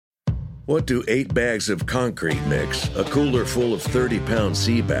What do 8 bags of concrete mix, a cooler full of 30-pound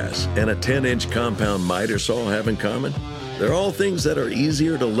sea bass, and a 10-inch compound miter saw have in common? They're all things that are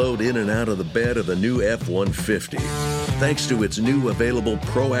easier to load in and out of the bed of the new F-150. Thanks to its new available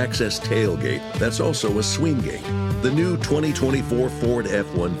Pro Access tailgate that's also a swing gate. The new 2024 Ford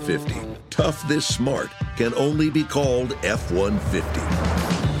F-150. Tough this smart can only be called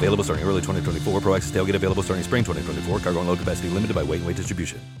F-150. Available starting early 2024. Pro Access tailgate available starting spring 2024. Cargo and load capacity limited by weight and weight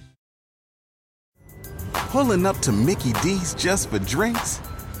distribution. Pulling up to Mickey D's just for drinks?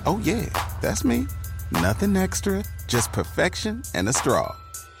 Oh yeah, that's me. Nothing extra, just perfection and a straw.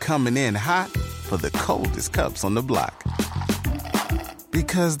 Coming in hot for the coldest cups on the block.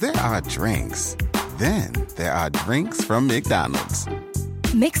 Because there are drinks. Then there are drinks from McDonald's.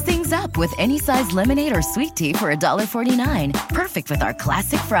 Mix things up with any size lemonade or sweet tea for $1.49. Perfect with our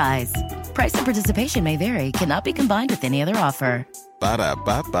classic fries. Price and participation may vary. Cannot be combined with any other offer.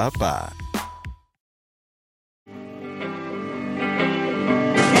 Ba-da-ba-ba-ba.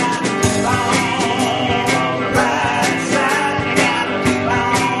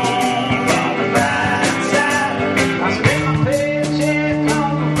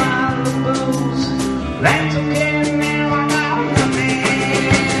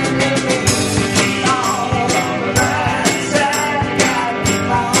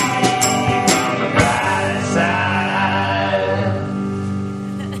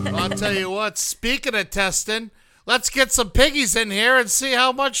 Tell you what, speaking of testing, let's get some piggies in here and see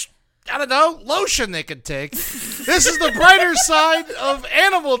how much, I don't know, lotion they can take. This is the brighter side of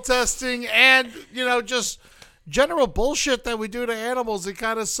animal testing and, just general bullshit that we do to animals. It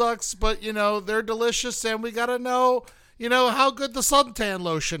kind of sucks, but, they're delicious and we got to know, how good the suntan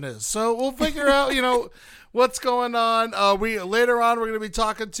lotion is. So we'll figure out, what's going on. Later on, we're going to be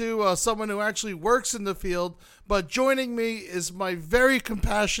talking to someone who actually works in the field. But joining me is my very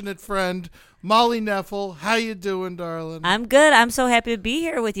compassionate friend, Molly Knefel. How you doing, darling? I'm good. I'm so happy to be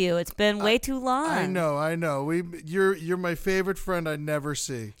here with you. It's been way too long. I know. You're my favorite friend I never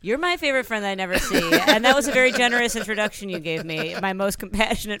see. You're my favorite friend I never see. And that was a very generous introduction you gave me. My most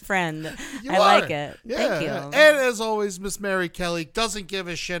compassionate friend. I like it. Yeah. Thank you. And as always, Miss Mary Kelly doesn't give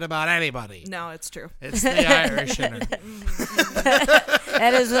a shit about anybody. No, it's true. It's the Irish in her.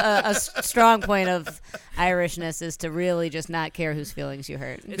 That is a strong point of Irishness, is to really just not care whose feelings you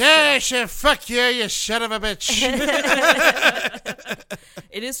hurt. Yeah, shit, fuck you son of a bitch.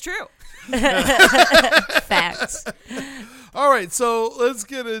 It is true. Facts. All right, so let's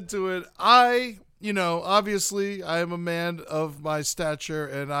get into it. Obviously, I am a man of my stature,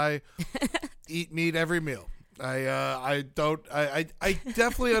 and I eat meat every meal. I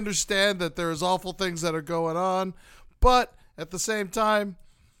definitely understand that there's awful things that are going on, but at the same time,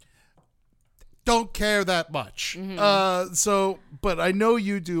 don't care that much. Mm-hmm. But I know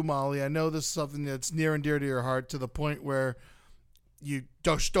you do, Molly. I know this is something that's near and dear to your heart, to the point where you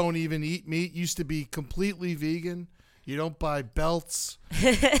just don't even eat meat. You used to be completely vegan. You don't buy belts.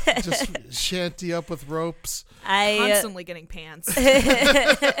 Just shanty up with ropes. Constantly getting pants.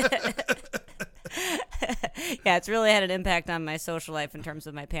 Yeah, it's really had an impact on my social life in terms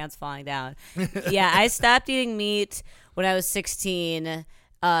of my pants falling down. Yeah, I stopped eating meat when I was 16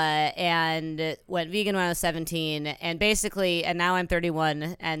 and went vegan when I was 17. And now I'm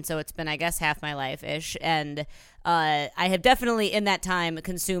 31. And so it's been, I guess, half my life-ish. And I have definitely in that time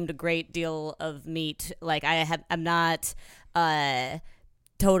consumed a great deal of meat. Like I'm not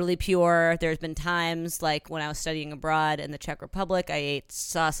totally pure. There's been times like when I was studying abroad in the Czech Republic, I ate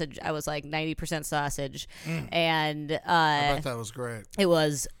sausage. I was like 90% sausage. And I bet that was great.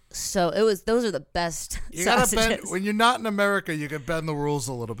 Those are the best sausages. Gotta bend, when you're not in America, you can bend the rules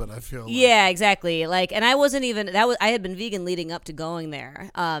a little bit, I feel like. Yeah, exactly. And I wasn't even I had been vegan leading up to going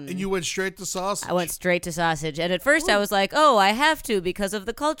there. And you went straight to sausage? I went straight to sausage. And at first I was like, "Oh, I have to because of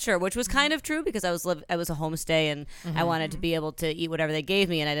the culture," which was kind of true because I was a homestay and I wanted to be able to eat whatever they gave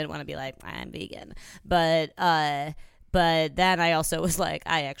me, and I didn't want to be like, "I'm vegan." But then I also was like,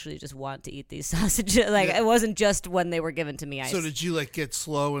 I actually just want to eat these sausages. It wasn't just when they were given to me. So did you get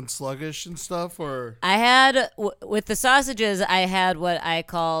slow and sluggish and stuff, or? I had with the sausages, I had what I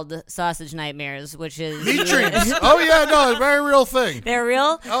called sausage nightmares, which is meat dreams. Oh yeah, no, a very real thing. They're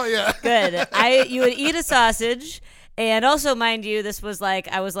real? Oh yeah. Good. You would eat a sausage. And also, mind you, this was like,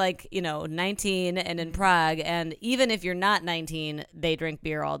 I was like, 19 and in Prague. And even if you're not 19, they drink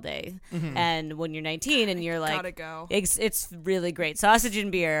beer all day. And when you're 19 and you're like, Gotta go. It's really great. Sausage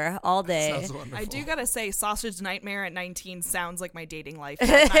and beer all day. Sounds wonderful. I do gotta say, sausage nightmare at 19 sounds like my dating life.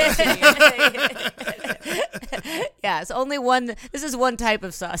 Yeah, it's only one. This is one type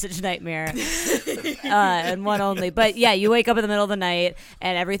of sausage nightmare, and one only. But yeah, you wake up in the middle of the night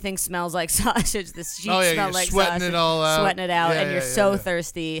and everything smells like sausage. The sheets smell you're like sweating sausage, it all out. sweating it out, Yeah, and you're yeah, so yeah.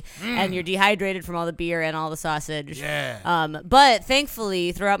 thirsty, and you're dehydrated from all the beer and all the sausage. Yeah. But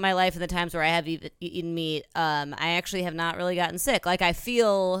thankfully, throughout my life and the times where I have eaten meat, I actually have not really gotten sick. Like, I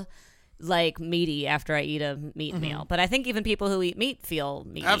feel like meaty after I eat a meat meal. But I think even people who eat meat feel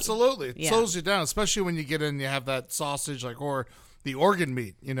meaty. Absolutely. It Yeah. slows you down, especially when you get in, you have that sausage, like, or the organ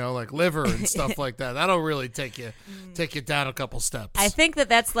meat, like liver and stuff like that. That'll really take you down a couple steps. I think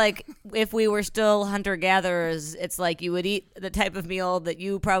that's like, if we were still hunter-gatherers, it's like you would eat the type of meal that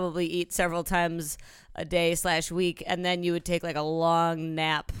you probably eat several times a day/week, and then you would take like a long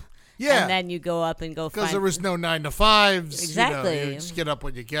nap. Yeah. And then you go up and go find... Because there was no 9 to 5s. Exactly. You just get up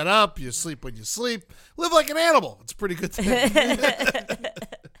when you get up. You sleep when you sleep. Live like an animal. It's a pretty good thing.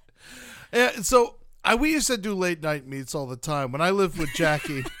 And so we used to do late night meets all the time. When I lived with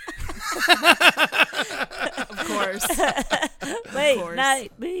Jackie... Of course. Late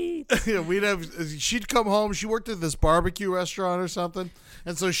night meat. She'd come home. She worked at this barbecue restaurant or something.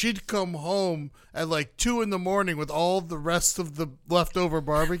 And so she'd come home at like 2 a.m. with all the rest of the leftover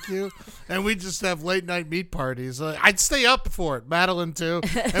barbecue. And we'd just have late night meat parties. I'd stay up for it. Madeline too.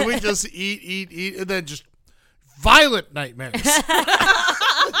 And we'd just eat. And then just violent nightmares.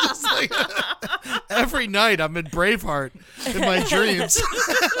 Just like, every night I'm in Braveheart in my dreams.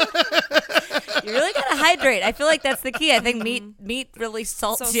 You really gotta hydrate. I feel like that's the key. I think meat really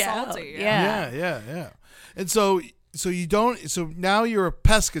salts So you salty, out. yeah. Yeah. And so you don't. So now you're a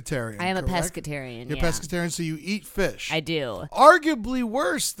pescatarian. I am a correct? pescatarian. You're yeah. pescatarian, so you eat fish. I do. Arguably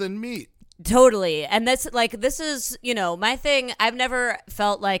worse than meat. Totally. And this is, my thing. I've never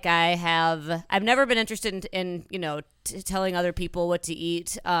felt like I've never been interested in telling other people what to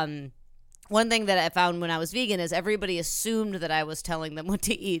eat. One thing that I found when I was vegan is everybody assumed that I was telling them what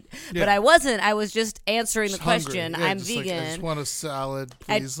to eat, but I wasn't. I was just answering the question. Yeah, I'm just vegan. Like, I just want a salad.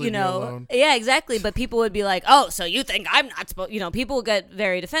 Please leave me alone. Yeah, exactly. But people would be like, "Oh, so you think I'm not supposed?" People would get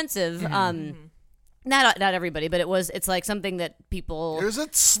very defensive. Not everybody, but it's like something that people. There's a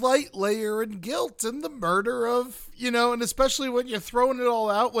slight layer in guilt in the murder of, and especially when you're throwing it all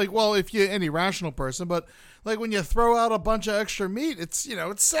out. Like, well, if you're any rational person, but like when you throw out a bunch of extra meat, it's,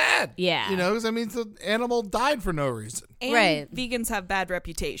 it's sad. Yeah. Because the animal died for no reason. And Right. vegans have bad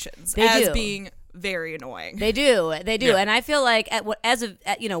reputations They as do. being very annoying. They do, Yeah. and I feel like when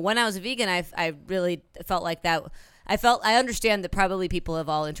I was a vegan, I really felt like that. I understand that probably people have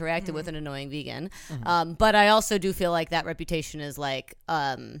all interacted with an annoying vegan, but I also do feel like that reputation is like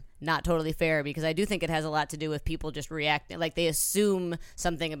not totally fair, because I do think it has a lot to do with people just reacting, like they assume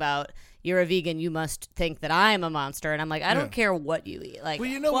something about, you're a vegan, you must think that I'm a monster, and I'm like, I don't care what you eat. Like, Well,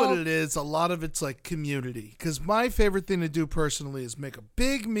 you know what it is? A lot of it's like community. Because my favorite thing to do personally is make a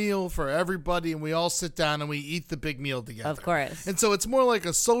big meal for everybody, and we all sit down and we eat the big meal together. Of course. And so it's more like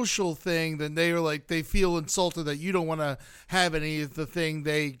a social thing than they feel insulted that you don't want to have any of the thing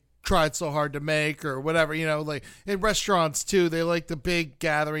they tried so hard to make or whatever. Like in restaurants too, they like the big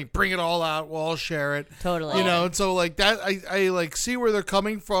gathering, bring it all out, we'll all share it. Totally. And so like that, I like see where they're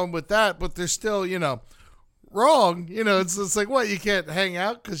coming from with that, but they're still, wrong. It's like, what, you can't hang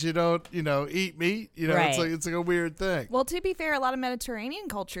out because you don't, eat meat. Right. It's like a weird thing. Well, to be fair, a lot of Mediterranean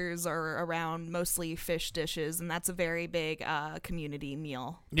cultures are around mostly fish dishes, and that's a very big community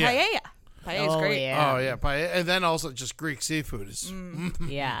meal. Yeah. Paella. Paella is great. Yeah. Oh yeah, and then also just Greek seafood is.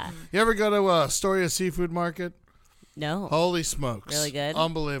 Yeah. You ever go to Astoria Seafood Market? No. Holy smokes! Really good?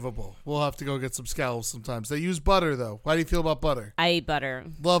 Unbelievable. We'll have to go get some scallops sometimes. They use butter though. How do you feel about butter? I eat butter.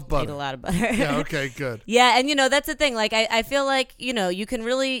 Love I butter. eat a lot of butter. Yeah. Okay. Good. Yeah, and that's the thing. Like, I feel like, you can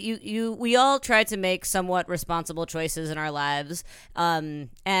really we all try to make somewhat responsible choices in our lives,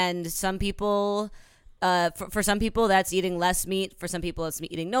 and some people. For some people, that's eating less meat. For some people, it's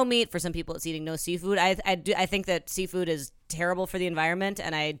eating no meat. For some people, it's eating no seafood. I think that seafood is terrible for the environment,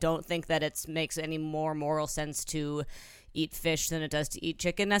 and I don't think that it makes any more moral sense to eat fish than it does to eat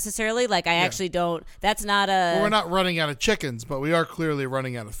chicken necessarily. Like, I actually don't. That's not a. Well, we're not running out of chickens, but we are clearly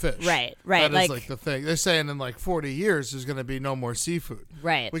running out of fish. Right. That is Like the thing. They're saying in like 40 years there's going to be no more seafood.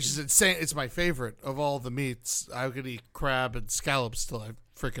 Right. Which is insane. It's my favorite of all the meats. I could eat crab and scallops till I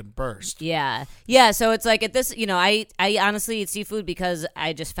freaking burst. Yeah. So it's like at this, I honestly eat seafood because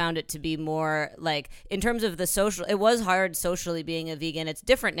I just found it to be more like in terms of the social. It was hard socially being a vegan. It's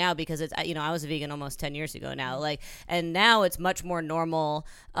different now because it's I was a vegan almost 10 years ago now. Like, and now it's much more normal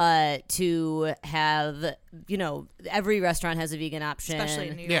to have every restaurant has a vegan option, especially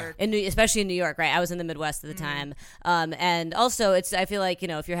in New York. Especially in New York, right? I was in the Midwest at the time, and also I feel like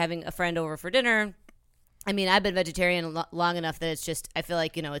if you're having a friend over for dinner. I mean, I've been vegetarian long enough that it's just, I feel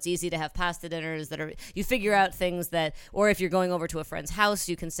like, it's easy to have pasta dinners that are, you figure out things that, or if you're going over to a friend's house,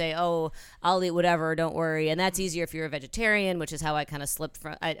 you can say, oh, I'll eat whatever, don't worry. And that's easier if you're a vegetarian, which is how I kind of slipped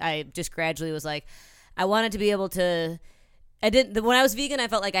from, I just gradually was like, I wanted to be able to, when I was vegan, I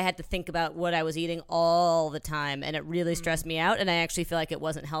felt like I had to think about what I was eating all the time, and it really stressed me out, and I actually feel like it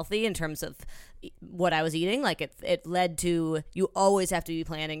wasn't healthy in terms of what I was eating. Like it led to, you always have to be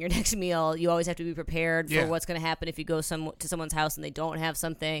planning your next meal. You always have to be prepared for what's going to happen if you go to someone's house and they don't have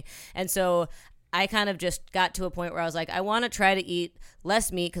something. And so I kind of just got to a point where I was like, I want to try to eat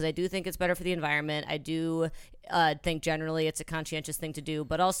less meat because I do think it's better for the environment. I do think generally it's a conscientious thing to do,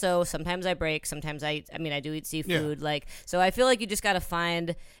 but also sometimes I break. Sometimes I do eat seafood. Like, so I feel like you just got to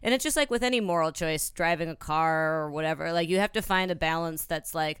find, and it's just like with any moral choice, driving a car or whatever, like you have to find a balance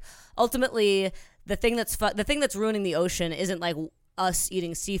that's like, ultimately the thing that's ruining the ocean isn't like us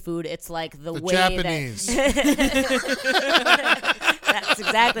eating seafood. It's like the way Japanese. That's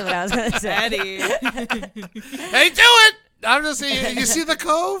exactly what I was going to say. Eddie. Hey, do it! I'm just saying, you see the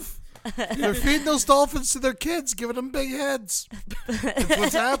cove? They're feeding those dolphins to their kids, giving them big heads. That's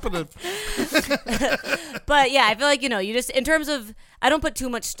what's happening. But yeah, I feel like, you just, in terms of, I don't put too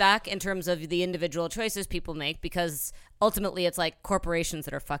much stock in terms of the individual choices people make because ultimately it's like corporations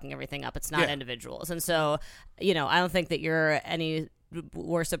that are fucking everything up. It's not individuals. And so, I don't think that you're any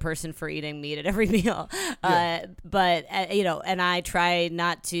worse a person for eating meat at every meal. But and I try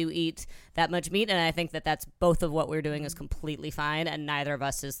not to eat that much meat, and I think that that's both of what we're doing is completely fine, and neither of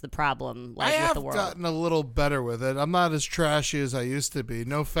us is the problem with the world. I have gotten a little better with it. I'm not as trashy as I used to be.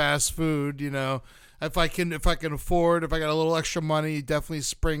 No fast food, If I can afford, if I got a little extra money, definitely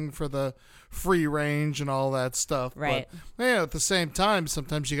spring for the free range and all that stuff. Right. But at the same time,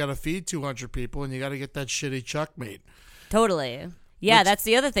 sometimes you got to feed 200 people and you got to get that shitty chuck meat. Totally. Yeah, that's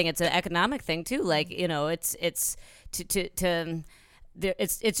the other thing. It's an economic thing too. Like, it's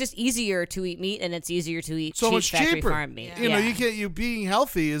just easier to eat meat, and it's easier to eat so cheap much factory cheaper. farm meat. You being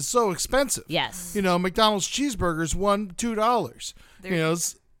healthy is so expensive. Yes. McDonald's cheeseburgers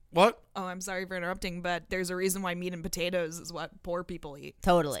 $2. What? Oh, I'm sorry for interrupting, but there's a reason why meat and potatoes is what poor people eat.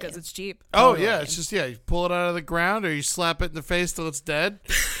 Totally. Because it's cheap. Oh, yeah. It's just, you pull it out of the ground or you slap it in the face till it's dead.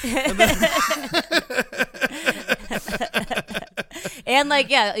 And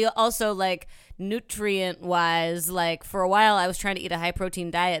also nutrient wise, like for a while I was trying to eat a high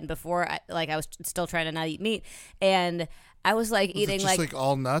protein diet, and before I was still trying to not eat meat, and I was eating just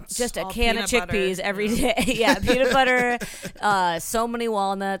all nuts, just a all can of chickpeas butter. every day. Yeah, peanut butter, so many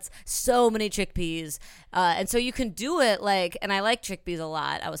walnuts, so many chickpeas, and so you can do it and I like chickpeas a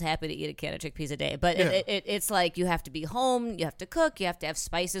lot. I was happy to eat a can of chickpeas a day, but it's like you have to be home, you have to cook, you have to have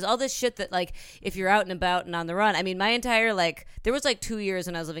spices, all this shit that if you're out and about and on the run. I mean, my entire there was 2 years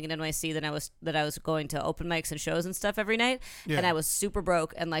when I was living in NYC that I was going to open mics and shows and stuff every night, and I was super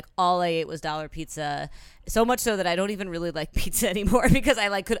broke, and all I ate was dollar pizza. So much so that I don't even really like pizza anymore because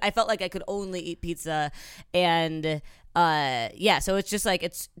I felt like I could only eat pizza, and so it's just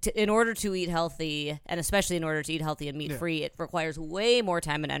in order to eat healthy, and especially in order to eat healthy and meat free, it requires way more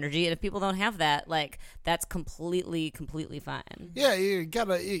time and energy, and if people don't have that, that's completely fine. Yeah, you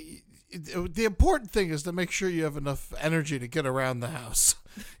gotta. The important thing is to make sure you have enough energy to get around the house.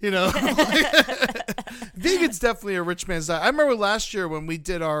 Vegan's definitely a rich man's diet. I remember last year when we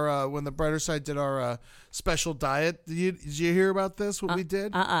did our when the Brighter Side did our special diet. Did you hear about this? What we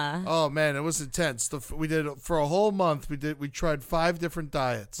did? Oh man, it was intense. We did it for a whole month. We tried 5 different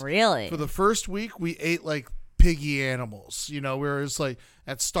diets. Really? For the first week, we ate like piggy animals. We were just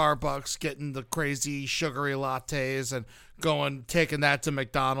at Starbucks getting the crazy sugary lattes and taking that to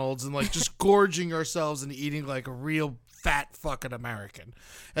McDonald's and just gorging ourselves and eating like a real fat fucking American.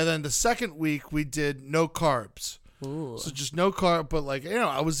 And then the second week we did no carbs. Ooh. So just no carb, but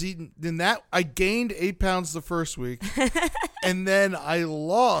I was eating I gained 8 pounds the first week and then I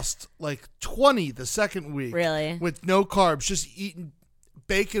lost 20 the second week. Really? With no carbs, just eating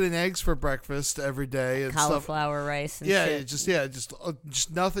bacon and eggs for breakfast every day and cauliflower rice and shit. Just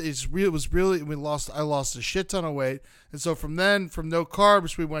nothing. I lost a shit ton of weight, And so from no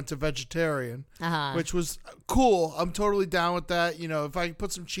carbs, we went to vegetarian, which was cool. I'm totally down with that. You know, if I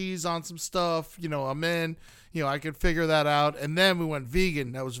put some cheese on some stuff, you know, I'm in. You know, I could figure that out. And then we went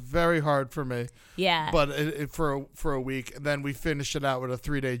vegan. That was very hard for me. Yeah. But for a week. And then we finished it out with a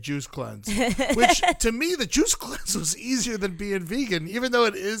 3-day juice cleanse. Which, to me, the juice cleanse was easier than being vegan. Even though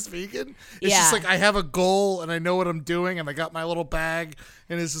it is vegan. It's just like I have a goal and I know what I'm doing. And I got my little bag.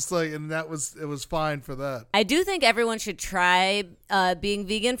 And it's just like, and it was fine for that. I do think everyone should try being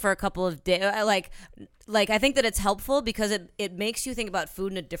vegan for a couple of days. Like I think that it's helpful because it makes you think about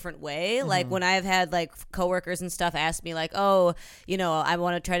food in a different way. Mm-hmm. Like when I've had like coworkers and stuff ask me like, oh, you know, I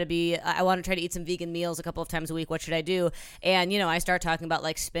want to try to eat some vegan meals a couple of times a week. What should I do? And, you know, I start talking about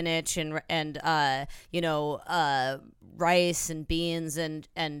like spinach and rice and beans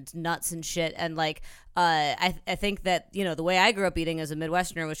and nuts and shit. And like, I think that, you know, the way I grew up eating as a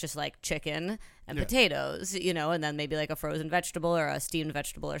Midwesterner was just like chicken and potatoes, you know, and then maybe like a frozen vegetable or a steamed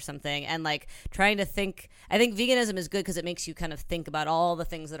vegetable or something. And like trying to think, I think veganism is good because it makes you kind of think about all the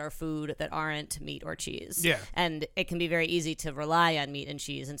things that are food that aren't meat or cheese. Yeah. And it can be very easy to rely on meat and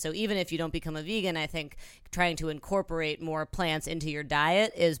cheese. And so even if you don't become a vegan, I think trying to incorporate more plants into your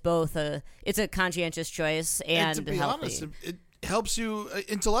diet is both it's a conscientious choice and to be healthy. honest, it helps you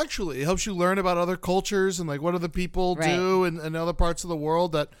intellectually. It helps you learn about other cultures and like what other people do in other parts of the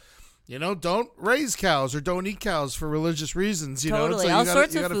world that, you know, don't raise cows or don't eat cows for religious reasons. You know, so all you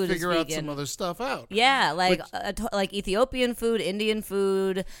sorts got of to food figure is out vegan. some other stuff out. Yeah, like like Ethiopian food, Indian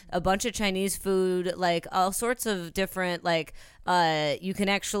food, a bunch of Chinese food, like all sorts of different like. You can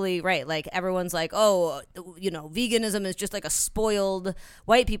actually like everyone's like, oh, you know, veganism is just like a spoiled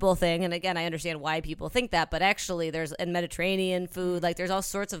white people thing, and again I understand why people think that, but actually there's in Mediterranean food, like there's all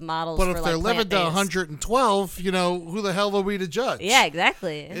sorts of models. But for, if they're like, living to 112, you know, who the hell are we to judge? Yeah,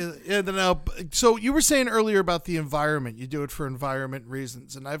 exactly. And so you were saying earlier about the environment. You do it for environment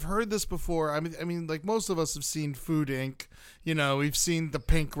reasons, and I've heard this before. I mean, like most of us have seen Food Inc. You know, we've seen the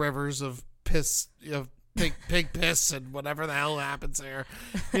pink rivers of piss, pig piss and whatever the hell happens there,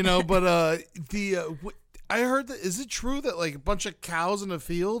 you know. But I heard that, is it true that like a bunch of cows in a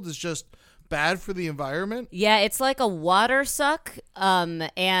field is just bad for the environment? Yeah, it's like a water suck,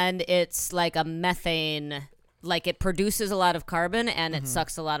 and it's like a methane. Like it produces a lot of carbon and it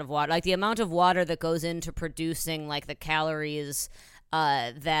sucks a lot of water. Like the amount of water that goes into producing like the calories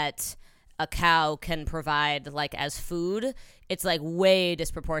that a cow can provide like as food, it's like way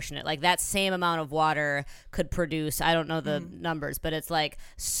disproportionate. Like that same amount of water could produce, I don't know the numbers, but it's like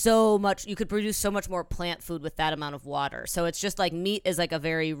so much, you could produce so much more plant food with that amount of water. So it's just like meat is like a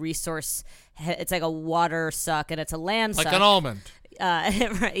very resource, it's like a water suck and it's a land suck. Like an almond.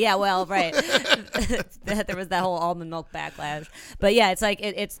 Yeah, well, right. There was that whole almond milk backlash, but yeah, it's like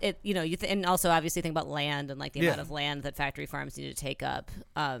it's you know, and also obviously think about land and like the amount of land that factory farms need to take up,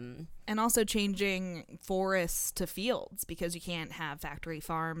 and also changing forests to fields because you can't have factory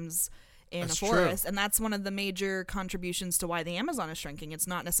farms in a forest. True. And that's one of the major contributions to why the Amazon is shrinking. It's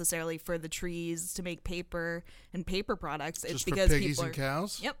not necessarily for the trees to make paper and paper products. It's just because for piggies people and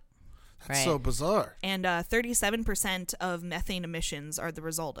cows. Yep. That's so bizarre. And 37% of methane emissions are the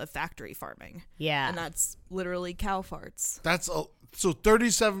result of factory farming. Yeah. And that's literally cow farts. That's so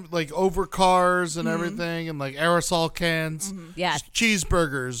 37, like over cars and everything, and like aerosol cans. Yeah.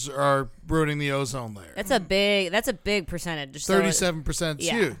 Cheeseburgers are ruining the ozone layer. That's a big percentage. 37% is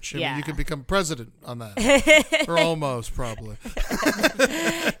huge. I mean, you could become president on that. Or almost, probably.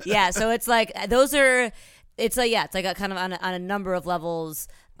 Yeah, so it's like it's like a kind of on a number of levels.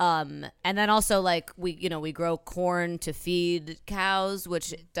 And then also like we grow corn to feed cows,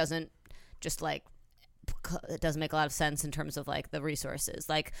 which doesn't just like, it doesn't make a lot of sense in terms of like the resources.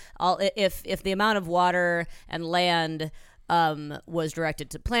 Like if the amount of water and land was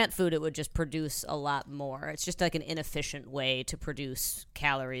directed to plant food, it would just produce a lot more. It's just like an inefficient way to produce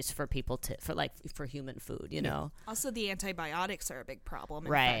calories for people for human food, you know. Also, the antibiotics are a big problem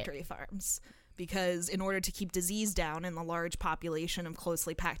in factory farms. Because in order to keep disease down in the large population of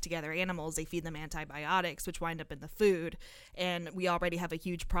closely packed together animals, they feed them antibiotics, which wind up in the food. And we already have a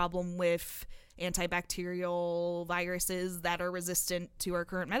huge problem with antibacterial viruses that are resistant to our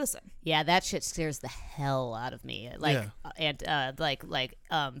current medicine. Yeah, that shit scares the hell out of me. Like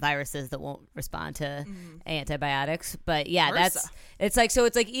viruses that won't respond to antibiotics. But yeah, it's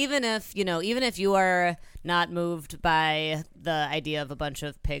like even if you are not moved by the idea of a bunch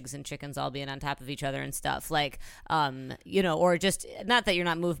of pigs and chickens all being on top of each other and stuff, like or just not that you're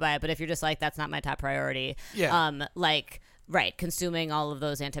not moved by it, but if you're just like, that's not my top priority. Yeah. Right, consuming all of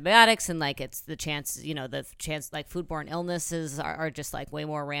those antibiotics, and like it's the chance like foodborne illnesses are just like way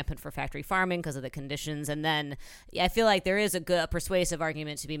more rampant for factory farming because of the conditions. And then I feel like there is a persuasive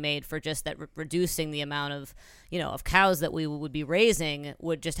argument to be made for just that reducing the amount of of cows that we would be raising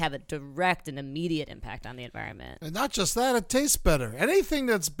would just have a direct and immediate impact on the environment. And not just that, it tastes better. Anything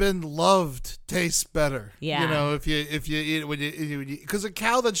that's been loved tastes better. Yeah. If you eat it because a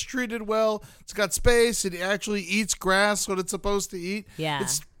cow that's treated well, it's got space, it actually eats grass when it's supposed to eat. Yeah.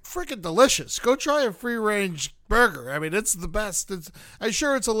 It's freaking delicious. Go try a free range burger. I mean, it's the best. I'm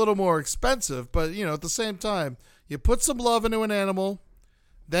sure it's a little more expensive, but at the same time, you put some love into an animal,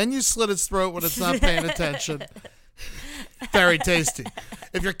 then you slit its throat when it's not paying attention. Very tasty.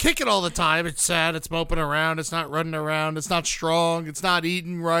 If you're kicking all the time, it's sad, it's moping around, it's not running around, it's not strong, it's not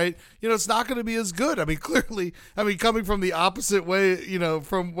eating right, it's not going to be as good. I mean, clearly, coming from the opposite way,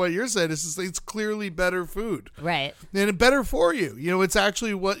 from what you're saying, it's clearly better food. Right. And it's better for you. It's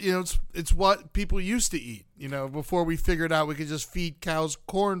actually what, it's what people used to eat, before we figured out we could just feed cows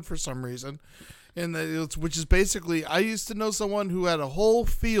corn for some reason. And which is basically, I used to know someone who had a whole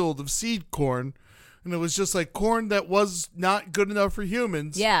field of seed corn, and it was just like corn that was not good enough for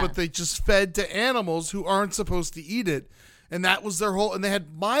humans, but they just fed to animals who aren't supposed to eat it. And that was their whole, and they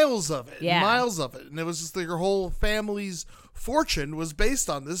had miles of it, miles of it. And it was just their whole family's fortune was based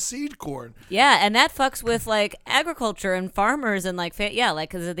on this seed corn. Yeah, and that fucks with like agriculture and farmers and like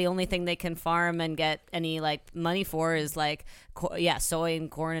because the only thing they can farm and get any like money for is like soy and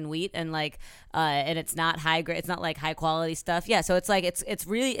corn and wheat, and like and it's not high grade, it's not like high quality stuff. Yeah, so it's like it's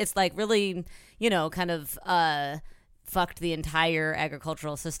really kind of fucked the entire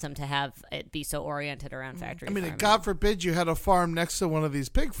agricultural system to have it be so oriented around factory farming. God forbid you had a farm next to one of these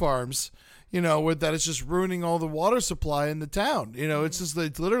pig farms, where that is just ruining all the water supply in the town. It's just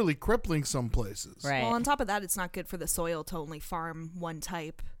it's literally crippling some places. Right. Well, on top of that, it's not good for the soil to only farm one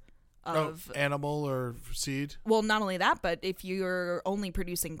type of animal or seed. Well, not only that, but if you're only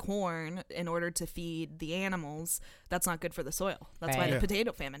producing corn in order to feed the animals, that's not good for the soil. That's why the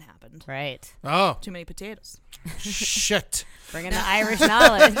potato famine happened. Right. Oh. Too many potatoes. Shit. Bringing the Irish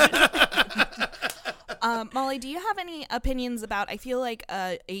knowledge. Molly, do you have any opinions about, I feel like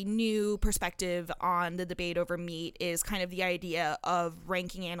a new perspective on the debate over meat is kind of the idea of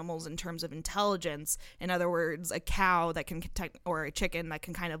ranking animals in terms of intelligence. In other words, a cow that can or a chicken that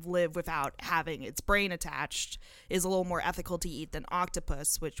can kind of live without having its brain attached is a little more ethical to eat than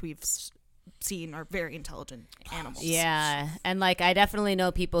octopus, which we've seen are very intelligent animals. Yeah, and like I definitely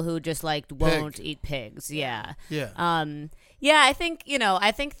know people who just like won't eat pigs. Yeah. I think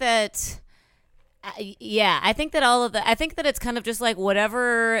I think that all of that, I think that it's kind of just like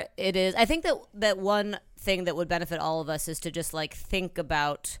whatever it is. I think that one thing that would benefit all of us is to just like think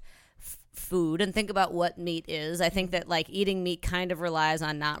about food and think about what meat is. I think that like eating meat kind of relies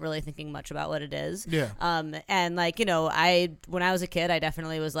on not really thinking much about what it is. Yeah. And like, when I was a kid, I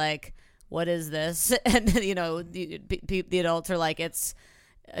definitely was like, what is this? And the adults are like, it's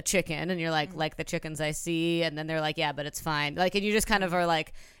a chicken, and you're like the chickens I see, and then they're like, yeah, but it's fine. Like, and you just kind of are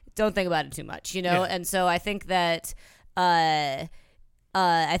like, don't think about it too much, Yeah. And so I think that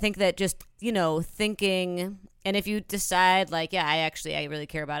just thinking, and if you decide like, yeah, I really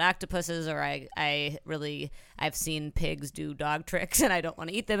care about octopuses, or I've seen pigs do dog tricks and I don't want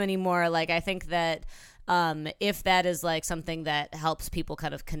to eat them anymore. Like, I think that if that is like something that helps people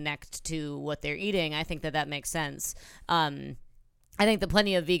kind of connect to what they're eating, I think that makes sense. I think that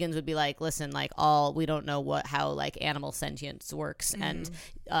plenty of vegans would be like, listen, like we don't know how like animal sentience works, and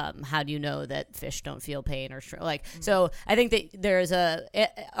how do you know that fish don't feel pain or so I think that there's a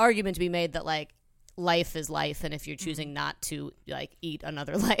argument to be made that like life is life, and if you're choosing not to like eat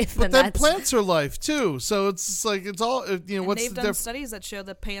another life, but then plants are life too. So it's like it's all and what's they've done studies that show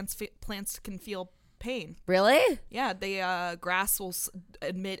that plants can feel pain. Really? Yeah, the grass will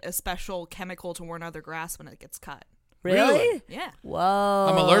emit a special chemical to warn other grass when it gets cut. Really? Yeah. Whoa.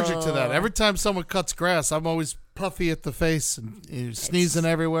 I'm allergic to that. Every time someone cuts grass, I'm always puffy at the face and sneezing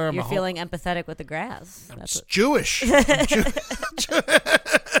everywhere. You're feeling empathetic with the grass. That's Jewish. This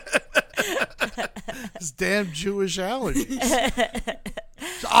damn Jewish allergies.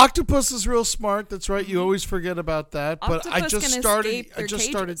 So octopus is real smart. That's right. You always forget about that. But I just started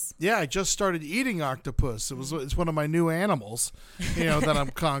eating octopus. It's one of my new animals, that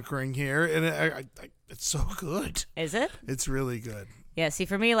I'm conquering here, and it's so good. Is it? It's really good. Yeah. See,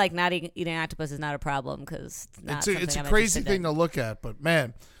 for me, like not eating octopus is not a problem because it's a crazy thing to look at. But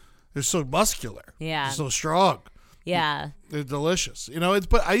man, they're so muscular. Yeah. They're so strong. Yeah. They're delicious.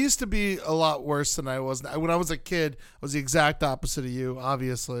 But I used to be a lot worse than I was. When I was a kid, I was the exact opposite of you,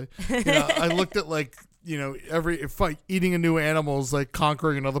 obviously. I looked at like eating a new animal is like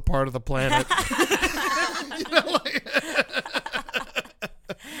conquering another part of the planet.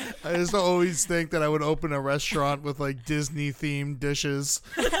 I just always think that I would open a restaurant with like Disney themed dishes,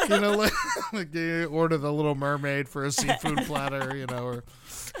 like you order the Little Mermaid for a seafood platter, or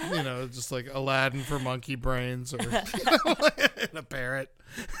just like Aladdin for monkey brains, or and a parrot.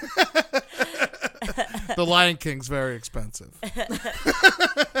 The Lion King's very expensive.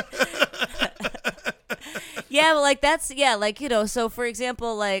 Yeah, but that's so for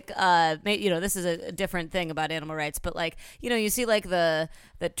example, this is a different thing about animal rights, but you see the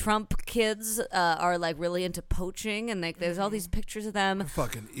Trump kids are like really into poaching, and like there's all these pictures of them. They're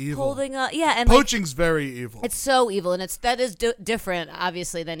fucking evil. Holding up, yeah, and poaching's very evil. It's so evil, and that is different,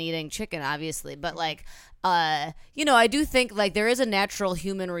 obviously, than eating chicken, obviously, but I do think there is a natural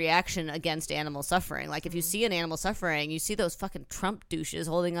human reaction against animal suffering. Like if you see an animal suffering, you see those fucking Trump douches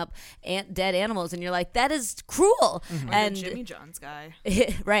holding up dead animals, and you're like, that is cruel. Mm-hmm. And the Jimmy John's guy,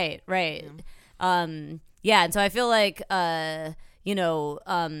 right. Yeah, and so I feel like again,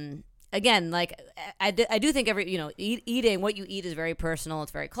 I do think eating what you eat is very personal.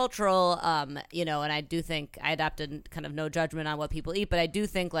 It's very cultural. And I do think I adopted kind of no judgment on what people eat, but I do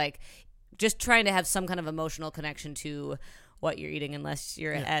think just trying to have some kind of emotional connection to what you're eating, unless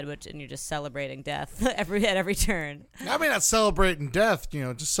you're Ed, and you're just celebrating death at every turn. I mean, not celebrating death,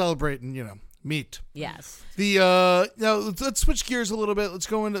 just celebrating, meat. Yes. Let's switch gears a little bit.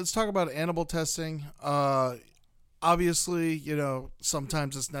 Let's talk about animal testing. Obviously,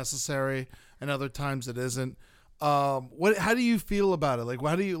 sometimes it's necessary and other times it isn't. How do you feel about it?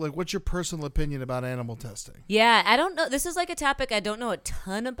 What's your personal opinion about animal testing? Yeah, I don't know. This is a topic I don't know a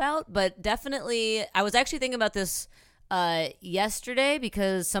ton about, but definitely I was actually thinking about this yesterday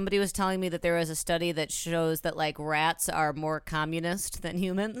because somebody was telling me that there was a study that shows that rats are more communist than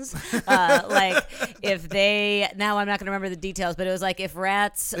humans. If they, now I'm not going to remember the details, but it was if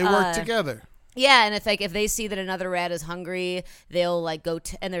rats they work together. Yeah, and if they see that another rat is hungry, they'll go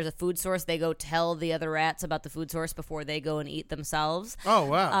and there's a food source, they go tell the other rats about the food source before they go and eat themselves. Oh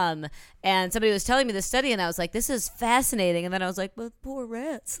wow! And somebody was telling me this study, and I was like, this is fascinating. And then I was like, but poor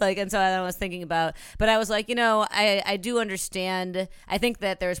rats. And so I was thinking about, but I was like, I do understand. I think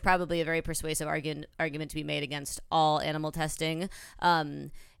that there's probably a very persuasive argument to be made against all animal testing.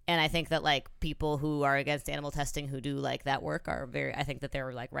 And I think that people who are against animal testing who do that work are I think that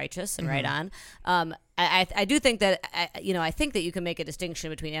they're righteous and right on. I do think that I think that you can make a distinction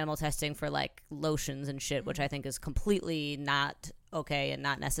between animal testing for lotions and shit, which I think is completely not okay and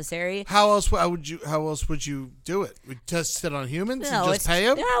not necessary. How else would you do it? We test it on humans and just pay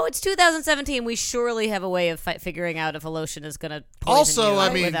them? No, it's 2017. We surely have a way of figuring out if a lotion is going to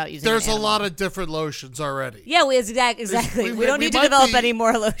poison you without using there's an a animal. lot of different lotions already. Yeah, exactly. We don't need to develop any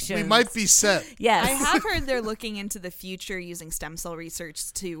more lotions. We might be set. Yes. I have heard they're looking into the future using stem cell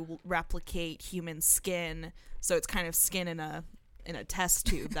research to replicate human skin, so it's kind of skin in a test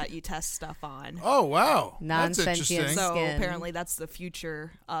tube that you test stuff on. Oh wow, non-sentient that's interesting. So skin. apparently that's the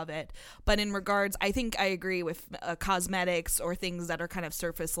future of it. But in regards, I think I agree with cosmetics or things that are kind of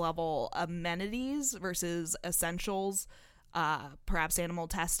surface level amenities versus essentials. Perhaps animal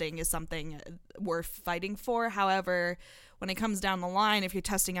testing is something worth fighting for. However, when it comes down the line, if you're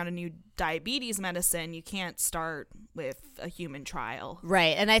testing out a new diabetes medicine, you can't start with a human trial.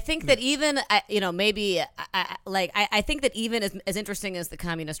 Right. And I think that even, I think that even as interesting as the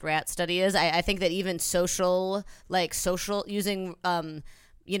communist rat study is, I think that even social using,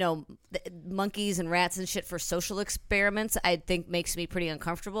 monkeys and rats and shit for social experiments, I think makes me pretty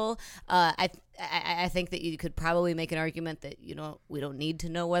uncomfortable. I think that you could probably make an argument that, we don't need to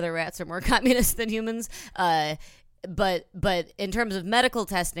know whether rats are more communist than humans. But in terms of medical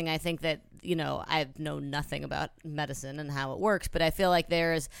testing, I think that, I know nothing about medicine and how it works, but I feel like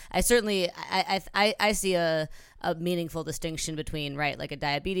I see a meaningful distinction between, a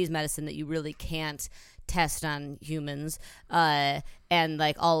diabetes medicine that you really can't test on humans, and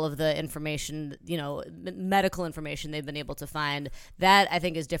all of the information, medical information they've been able to find, that I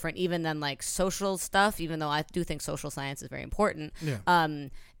think is different even than social stuff, even though I do think social science is very important. Yeah.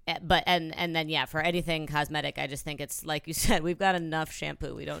 But and then for anything cosmetic, I just think it's like you said, we've got enough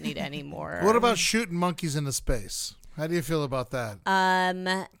shampoo. We don't need any more. What about shooting monkeys into space? How do you feel about that?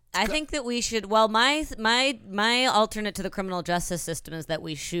 I think that we should. Well, my alternate to the criminal justice system is that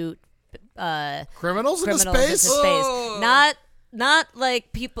we shoot criminals into space. Oh. not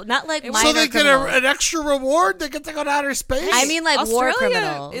like people, not like minor So they get criminals. an extra reward? They get to go to outer space? I mean, like war Australia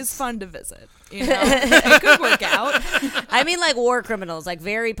criminals. is fun to visit. You know, it could work out. I mean, like war criminals, like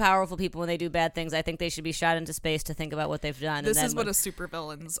very powerful people. When they do bad things, I think they should be shot into space to think about what they've done. This and is then what a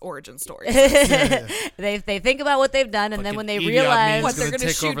supervillain's origin story is. they think about what they've done, and then when they Idi Amin realize is What, they're gonna going to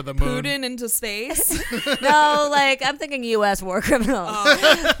take shoot over the moon. Putin into space? no, like I'm thinking U.S. war criminals.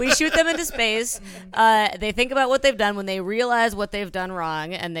 We shoot them into space. They think about what they've done. When they realize what they've done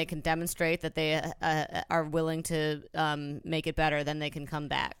wrong, and they can demonstrate that they are willing to make it better, then they can come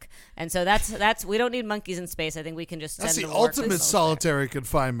back. And so that's we don't need monkeys in space. I think we can just send That's the war criminals ultimate there. solitary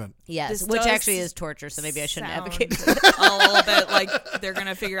confinement. Yes, This which does actually is torture. So maybe I shouldn't sound advocate. a little bit like they're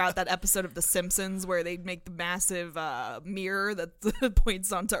gonna figure out that episode of The Simpsons where they make the massive mirror that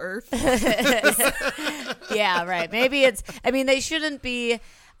points onto Earth. Yeah, right. Maybe it's. I mean, they shouldn't be.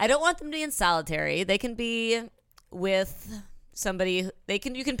 I don't want them to be in solitary. They can be with somebody.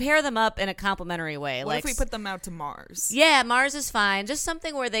 You can pair them up in a complimentary way. What like if we put them out to Mars? Yeah, Mars is fine. Just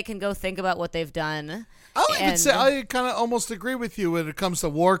something where they can go think about what they've done. I kind of almost agree with you when it comes to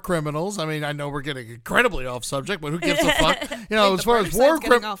war criminals. I mean, I know we're getting incredibly off subject, but who gives a fuck? You know, as far as war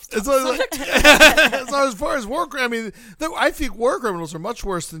criminals, as far as war, I mean, I think war criminals are much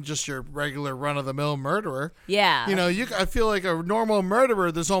worse than just your regular run of the mill murderer. Yeah, You know, I feel like a normal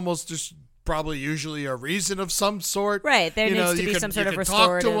murderer. There's almost just probably usually a reason of some sort. Right. There needs to be some sort of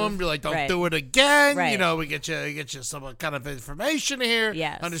restorative. Talk to them. Be like, don't Right. do it again. Right. You know, we get you some kind of information here.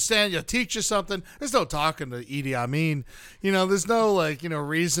 Yes. Understand? You'll teach you something. There's no talking to Idi Amin. You know, there's no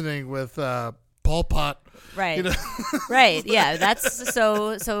reasoning with Pol Pot. Right. You know? Right. Yeah. That's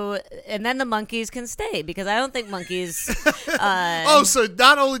so. And then the monkeys can stay because I don't think monkeys. So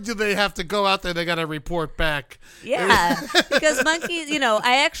not only do they have to go out there, they got to report back. Yeah, because monkeys.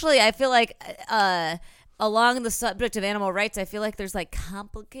 I feel like. Along the subject of animal rights, I feel like there's like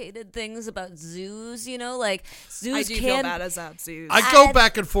complicated things about zoos. Like zoos. I do feel bad as that zoos. I go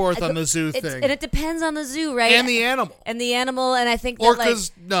back and forth on the zoo thing. And it depends on the zoo, right? And the animal. And I think that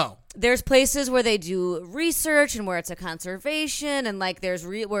Orcas, no. There's places where they do research and where it's a conservation and like there's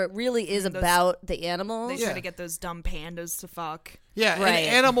where it really is about the animals. They try to get those dumb pandas to fuck. Yeah, Right.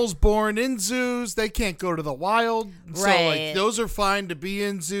 and animals born in zoos, they can't go to the wild. So, Right. those are fine to be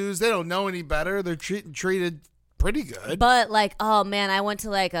in zoos. They don't know any better. They're treated pretty good. But like, oh man, I went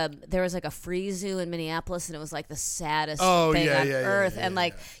to there was like a free zoo in Minneapolis and it was like the saddest thing on earth. And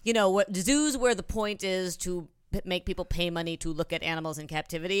what zoos where the point is to make people pay money to look at animals in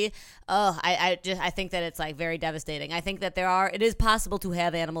captivity. I think that it's like very devastating. I think that it is possible to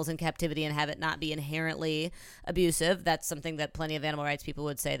have animals in captivity and have it not be inherently abusive. That's something that plenty of animal rights people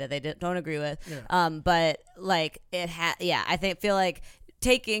would say that they don't agree with. Yeah. But like I feel like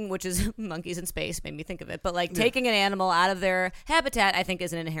taking, which is monkeys in space, made me think of it. But like taking an animal out of their habitat, I think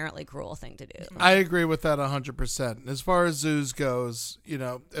is an inherently cruel thing to do. I agree with that 100%. As far as zoos goes,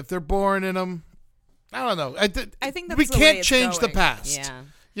 if they're born in them, I don't know. I think that's we the way can't it's change the going. past. Yeah.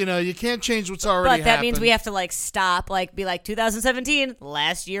 You can't change what's already But that happened. means we have to like stop, like be like 2017.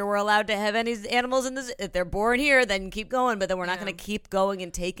 Last year we're allowed to have any animals in this. If they're born here, then keep going. But then we're not going to keep going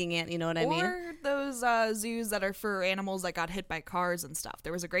and taking it. You know what I mean? Or those zoos that are for animals that got hit by cars and stuff.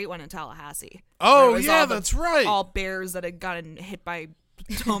 There was a great one in Tallahassee. Oh, where it was yeah, that's right. All bears that had gotten hit by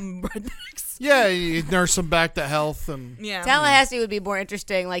dumb rednecks. Yeah, you nurse them back to health. And Yeah. Tallahassee would be more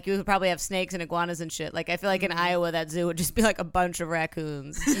interesting. Like you would probably have snakes and iguanas and shit. Like I feel like in Iowa that zoo would just be like a bunch of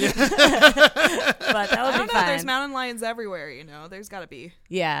raccoons. But that I would don't be know. fine. There's mountain lions everywhere. There's got to be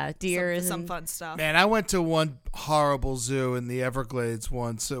Yeah, deer some fun stuff. Man, I went to one horrible zoo in the Everglades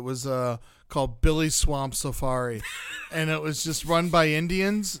once. It was called Billy Swamp Safari, and it was just run by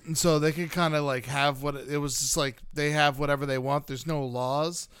Indians, and so they could kind of like have it was just like they have whatever they want. There's no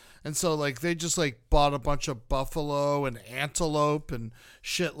laws, and so like they just like bought a bunch of buffalo and antelope and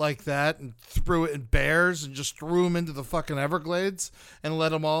shit like that, and threw it in bears and just threw them into the fucking Everglades and let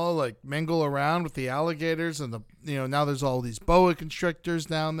them all like mingle around with the alligators and now there's all these boa constrictors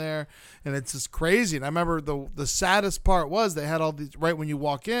down there, and it's just crazy. And I remember the saddest part was they had all these right when you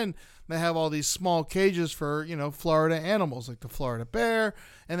walk in. They have all these small cages for, Florida animals, like the Florida bear.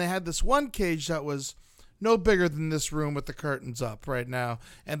 And they had this one cage that was no bigger than this room with the curtains up right now.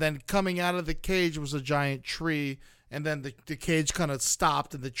 And then coming out of the cage was a giant tree. And then the cage kind of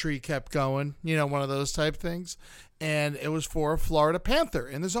stopped and the tree kept going, one of those type things. And it was for a Florida panther.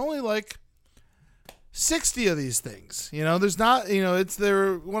 And there's only like 60 of these things. There's not,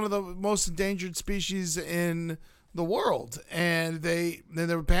 they're one of the most endangered species in the world, and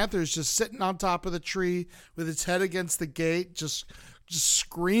there were panthers just sitting on top of the tree with its head against the gate, just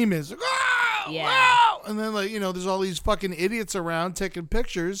screaming, it's like, ah! Yeah. wow. And then, like, there's all these fucking idiots around taking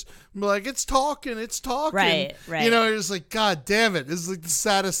pictures. And be like, it's talking. Right. You're just like, God damn it. This is like the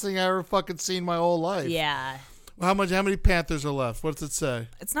saddest thing I ever fucking seen my whole life. Yeah. How many Panthers are left? What does it say?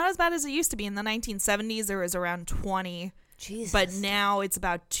 It's not as bad as it used to be. In the 1970s, there was around 20. Jesus. But now it's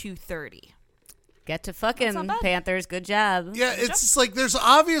about 230. Get to fucking Panthers. Good job. Yeah, it's just like there's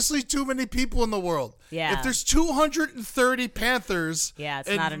obviously too many people in the world. Yeah. If there's 230 Panthers. Yeah, it's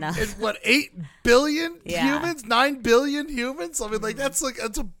not enough. And what, 8 billion Yeah. humans? 9 billion humans? I mean, like, that's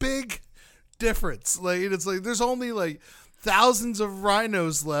a big difference. Like, it's like there's only like thousands of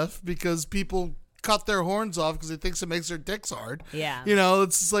rhinos left because people cut their horns off because it thinks it makes their dicks hard. Yeah.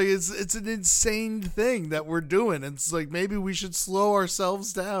 It's just like it's an insane thing that we're doing. It's like maybe we should slow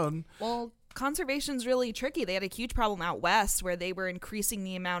ourselves down. Well, conservation's really tricky. They had a huge problem out west where they were increasing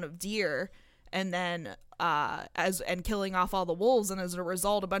the amount of deer and then and killing off all the wolves, and as a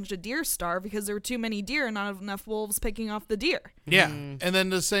result a bunch of deer starved because there were too many deer and not enough wolves picking off the deer. Yeah. And then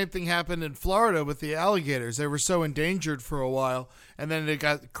the same thing happened in Florida with the alligators. They were so endangered for a while, and then they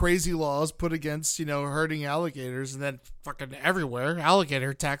got crazy laws put against, hurting alligators, and then fucking everywhere alligator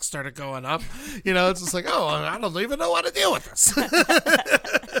attacks started going up. It's just like, oh, I don't even know how to deal with this.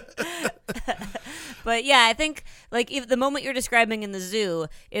 But yeah, I think like if the moment you're describing in the zoo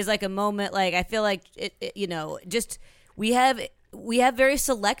is like a moment, like I feel like just we have very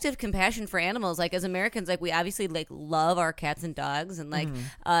selective compassion for animals. Like as Americans, like we obviously like love our cats and dogs, and like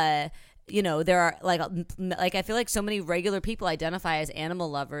there are like I feel like so many regular people identify as animal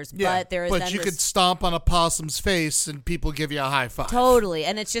lovers, but there is. But you could stomp on a possum's face and people give you a high five. Totally,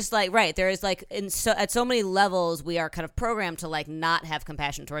 and it's just like right there is like at so many levels we are kind of programmed to like not have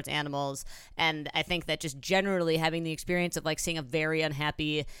compassion towards animals, and I think that just generally having the experience of like seeing a very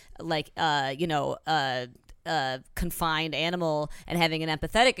unhappy confined animal and having an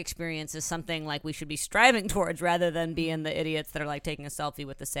empathetic experience is something like we should be striving towards rather than being the idiots that are like taking a selfie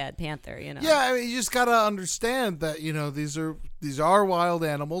with the sad panther. Yeah, I mean, you just gotta understand that these are wild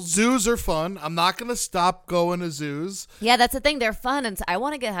animals. Zoos are fun. I'm not gonna stop going to zoos. Yeah, that's the thing. They're fun, and I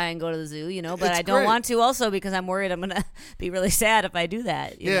want to get high and go to the zoo, but It's I don't great. want to also because I'm worried I'm gonna be really sad if I do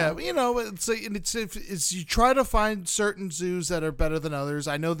that. You know? It's you try to find certain zoos that are better than others.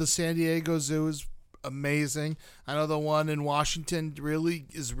 I know the San Diego Zoo is amazing. I know the one in Washington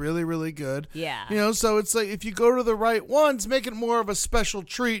is really good. Yeah. So it's like if you go to the right ones, make it more of a special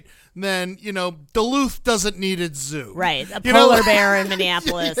treat than, Duluth doesn't need its zoo. Right. A polar bear in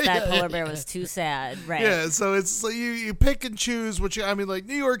Minneapolis. That polar bear was too sad. Right. Yeah, so it's like you pick and choose like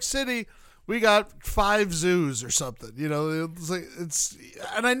New York City, we got 5 zoos or something,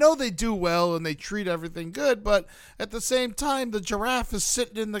 and I know they do well and they treat everything good, but at the same time, the giraffe is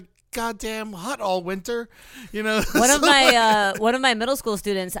sitting in the goddamn hut all winter, One of my middle school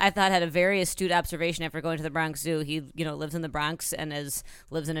students I thought had a very astute observation after going to the Bronx Zoo. He lives in the Bronx and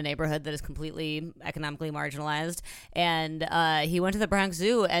lives in a neighborhood that is completely economically marginalized, and he went to the Bronx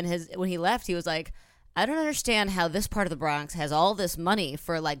Zoo, and when he left he was like, I don't understand how this part of the Bronx has all this money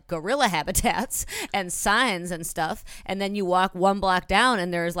for like gorilla habitats and signs and stuff, and then you walk one block down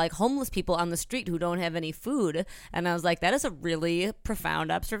and there's like homeless people on the street who don't have any food. And I was like, that is a really profound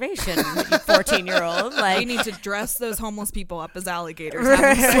observation, you 14-year-old. Like, we need to dress those homeless people up as alligators.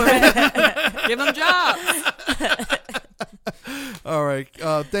 Give them jobs. All right.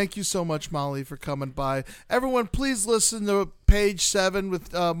 Thank you so much, Molly, for coming by. Everyone, please listen to Page 7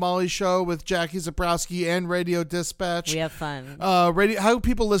 with Molly's show with Jackie Zabrowski and Radio Dispatch. We have fun. How do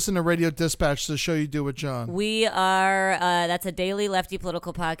people listen to Radio Dispatch, the show you do with John? We are, that's a daily lefty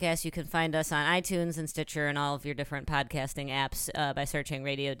political podcast. You can find us on iTunes and Stitcher and all of your different podcasting apps by searching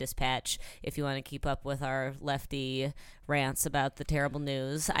Radio Dispatch if you want to keep up with our lefty rants about the terrible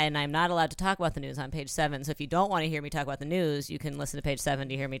news. And I'm not allowed to talk about the news on Page 7, so if you don't want to hear me talk about the news, you can listen to Page 7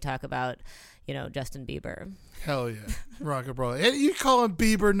 to hear me talk about, Justin Bieber. Hell yeah. Rock and roll. Hey, you call him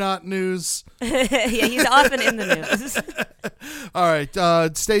Bieber, not news. Yeah, he's often in the news. All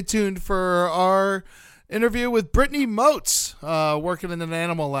right. Stay tuned for our interview with Brittany Moates, working in an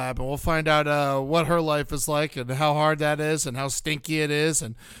animal lab, and we'll find out what her life is like and how hard that is and how stinky it is,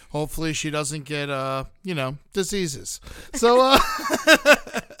 and hopefully she doesn't get, diseases. So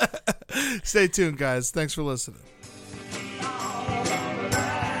stay tuned, guys. Thanks for listening.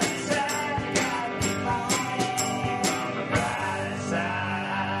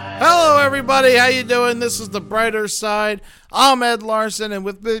 Hello, everybody. How you doing? This is The Brighter Side. I'm Ed Larson, and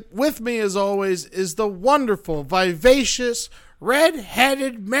with me, as always, is the wonderful, vivacious,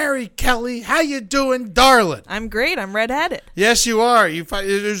 red-headed Mary Kelly. How you doing, darling? I'm great. I'm redheaded. Yes, you are.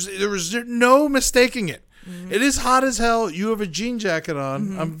 There was no mistaking it. It is hot as hell. You have a jean jacket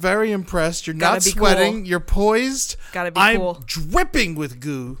on. I'm very impressed. You're Gotta not be sweating. cool. You're poised. Gotta be I'm cool. dripping with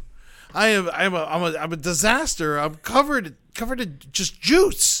goo. I'm a disaster. I'm covered in just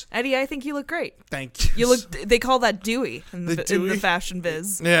juice. Eddie, I think you look great. Thank you. You look. They call that dewy in the dewy? fashion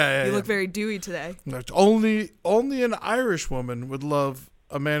biz. Yeah. You look very dewy today. Only an Irish woman would love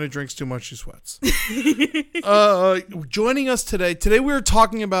a man who drinks too much, he sweats. Joining us today. Today we are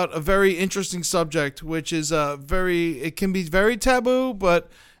talking about a very interesting subject, which is it can be very taboo, but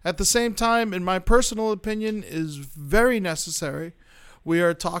at the same time, in my personal opinion, is very necessary. We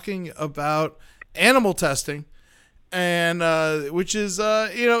are talking about animal testing, and which is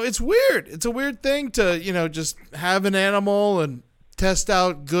it's weird. It's a weird thing to just have an animal and test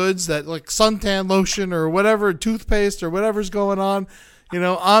out goods that like suntan lotion or whatever, toothpaste or whatever's going on,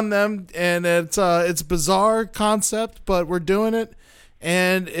 on them. And it's a bizarre concept, but we're doing it,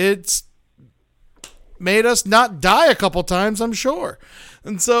 and it's made us not die a couple times, I'm sure.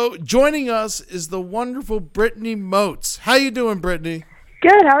 And so joining us is the wonderful Brittany Moates. How you doing, Brittany?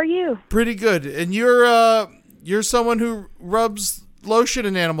 Good. How are you? Pretty good. And you're someone who rubs lotion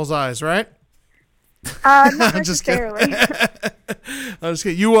in animals' eyes, right? Not I'm just kidding. necessarily. I'm just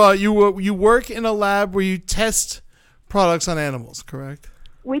kidding. You work in a lab where you test products on animals, correct?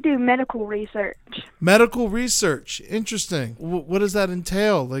 We do medical research. Medical research. Interesting. What does that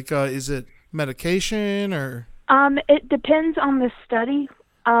entail? Like, is it medication or? It depends on the study.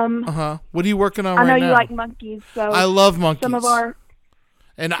 What are you working on I know right now? you like monkeys, so I love monkeys. some of our.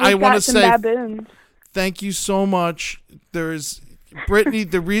 And we've I want to got some say baboons. thank you so much. There's Brittany.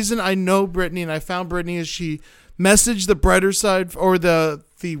 The reason I know Brittany and I found Brittany is she messaged the Brighter Side or the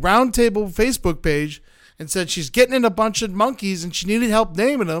Roundtable Facebook page and said she's getting in a bunch of monkeys and she needed help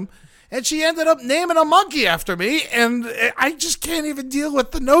naming them. And she ended up naming a monkey after me. And I just can't even deal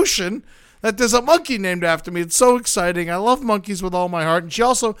with the notion that there's a monkey named after me. It's so exciting. I love monkeys with all my heart. And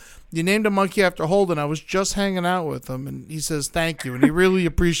you named a monkey after Holden. I was just hanging out with him, and he says thank you, and he really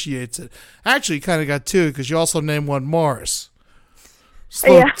appreciates it. Actually, he kind of got two, because you also named one Morris.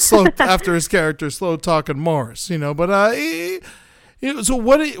 Slow after his character, slow talking Morris. But so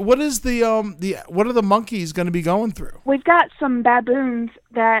what are the monkeys going to be going through? We've got some baboons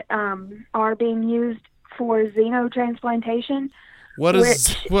that are being used for xenotransplantation. Hold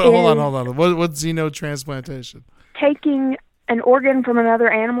on. What's xenotransplantation? Taking an organ from another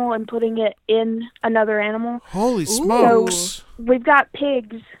animal and putting it in another animal. Holy smokes! So we've got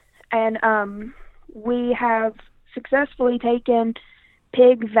pigs, and we have successfully taken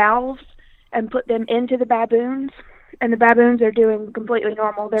pig valves and put them into the baboons, and the baboons are doing completely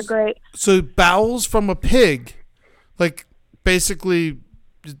normal. They're great. So bowels from a pig, like basically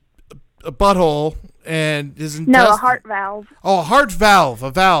a butthole. And his intestine. No, a heart valve. Oh, a heart valve.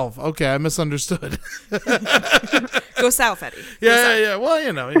 A valve. Okay, I misunderstood. Go south, Eddie. Yeah. Well,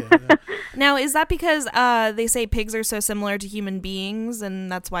 yeah. Now, is that because they say pigs are so similar to human beings,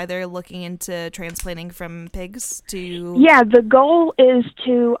 and that's why they're looking into transplanting from pigs to? Yeah, the goal is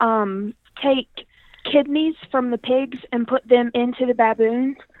to take kidneys from the pigs and put them into the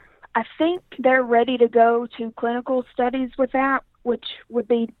baboons. I think they're ready to go to clinical studies with that, which would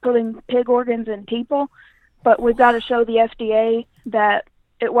be putting pig organs in people. But we've got to show the FDA that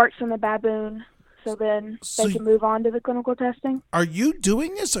it works in the baboon, so then they can move on to the clinical testing. Are you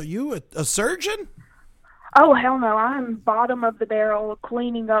doing this? Are you a surgeon? Oh, hell no. I'm bottom of the barrel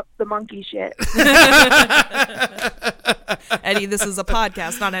cleaning up the monkey shit. Eddie, this is a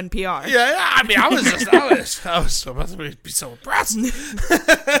podcast, not NPR. Yeah, I mean, I was supposed to be so impressed.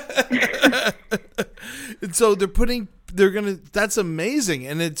 And so that's amazing.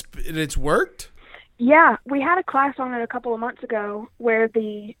 And it's worked? Yeah, we had a class on it a couple of months ago where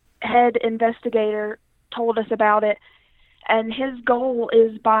the head investigator told us about it. And his goal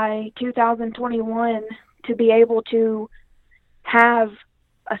is by 2021 to be able to have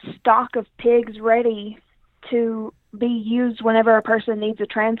a stock of pigs ready to be used whenever a person needs a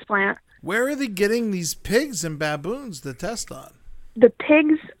transplant. Where are they getting these pigs and baboons to test on? The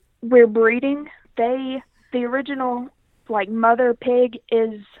pigs we're breeding, the original mother pig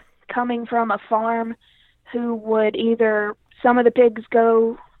is coming from a farm who would either, some of the pigs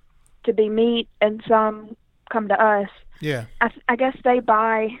go to be meat and some come to us. Yeah. I guess they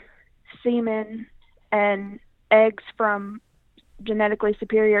buy semen and eggs from genetically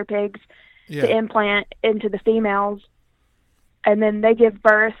superior pigs to implant into the females, and then they give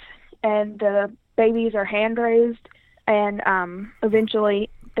birth, and the babies are hand raised, and eventually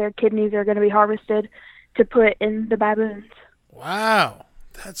their kidneys are going to be harvested to put in the baboons. Wow,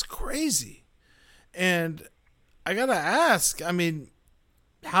 that's crazy. And I gotta ask, I mean,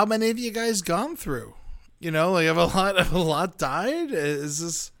 how many of you guys gone through? Like have a lot died? Is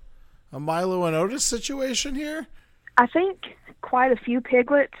this a Milo and Otis situation here? I think quite a few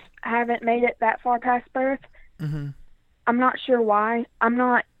piglets haven't made it that far past birth. Mm-hmm. I'm not sure why. I'm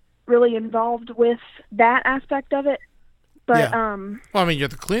not really involved with that aspect of it. But well, you're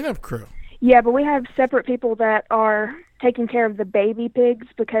the cleanup crew. Yeah, but we have separate people that are taking care of the baby pigs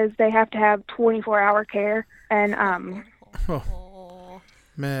because they have to have 24-hour care. And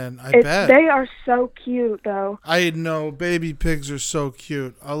man, I bet they are so cute, though. I know baby pigs are so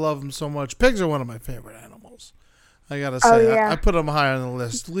cute. I love them so much. Pigs are one of my favorite animals. I gotta say, I put them high on the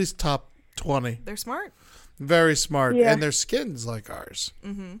list, at least top 20. They're smart. Very smart, yeah. and their skin's like ours.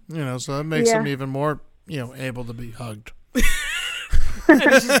 Mm-hmm. So that makes them even more, able to be hugged.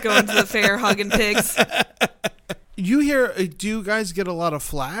 Just going to the fair hugging pigs. Do you guys get a lot of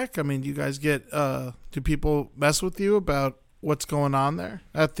flack? Do you guys get, do people mess with you about what's going on there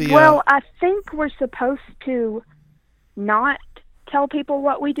at the? Well, I think we're supposed to not tell people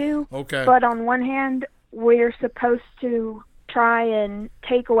what we do. Okay. But on one hand, we're supposed to try and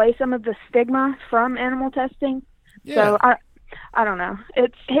take away some of the stigma from animal testing. Yeah. So I don't know.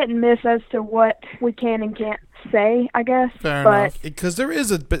 It's hit and miss as to what we can and can't say, I guess. Fair enough. Because there is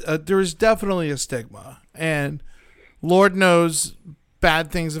there is definitely a stigma, and Lord knows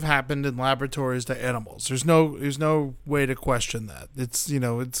bad things have happened in laboratories to animals. There's no way to question that. It's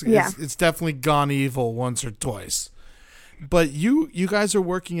it's definitely gone evil once or twice. But you guys are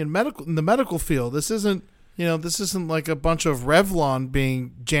working in the medical field. This isn't like a bunch of Revlon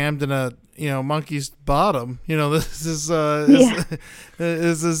being jammed in a monkey's bottom. This is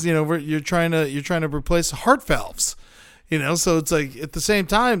you're trying to replace heart valves. So it's like at the same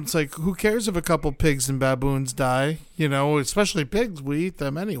time, it's like who cares if a couple pigs and baboons die? Especially pigs, we eat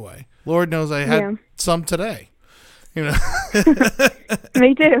them anyway. Lord knows I had some today.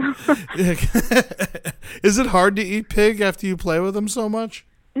 Me too. Is it hard to eat pig after you play with them so much?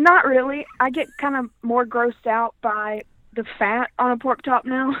 Not really. I get kind of more grossed out by the fat on a pork chop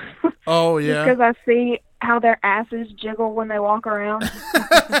now. Oh, yeah. Just because I see how their asses jiggle when they walk around.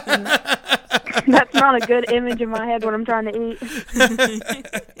 That's not a good image in my head when I'm trying to eat.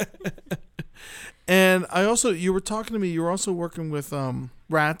 And you were talking to me, you were also working with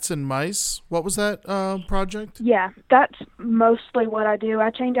rats and mice. What was that project? Yeah, that's mostly what I do.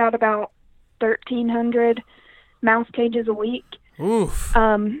 I change out about 1,300 mouse cages a week. Oof.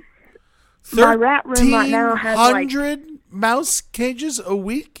 My rat room right now has 1,300 mouse cages a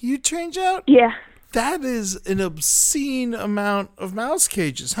week you change out? Yeah. That is an obscene amount of mouse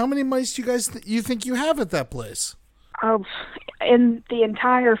cages. How many mice do you guys you think you have at that place? In the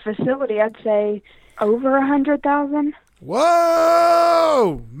entire facility, I'd say over 100,000.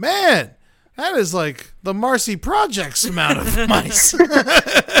 Whoa, man. That is like the Marcy Project's amount of mice.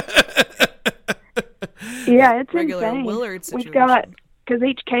 Yeah, it's regular insane. Willard situation. We've got, because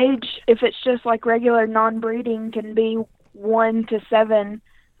each cage, if it's just like regular non-breeding, can be 1 to 7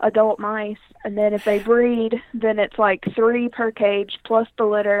 adult mice. And then if they breed, then it's like 3 per cage plus the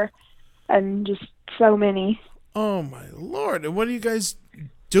litter and just so many. Oh, my Lord. And what are you guys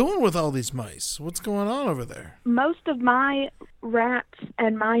doing with all these mice? What's going on over there? Most of my rats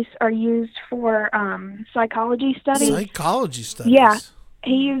and mice are used for psychology studies. Psychology studies? Yeah.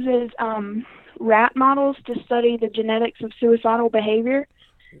 He uses rat models to study the genetics of suicidal behavior.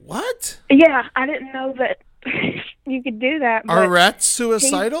 What? Yeah, I didn't know that you could do that. Are rats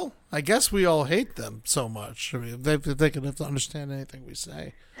suicidal? I guess we all hate them so much. They can have to understand anything we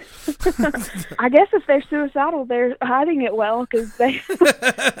say. I guess if they're suicidal, they're hiding it well because they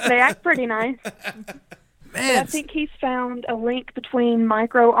act pretty nice. Man, I think he's found a link between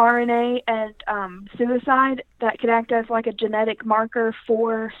microRNA and suicide that could act as like a genetic marker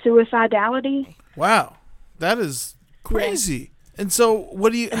for suicidality. Wow, that is crazy. Yeah. And so,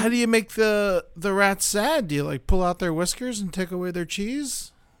 how do you make the rats sad? Do you like pull out their whiskers and take away their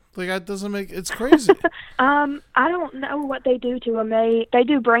cheese? Like that doesn't make it's crazy. I don't know what they do to them. They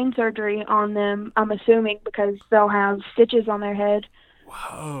do brain surgery on them. I'm assuming because they'll have stitches on their head.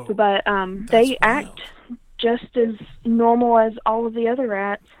 Whoa! But they act just as normal as all of the other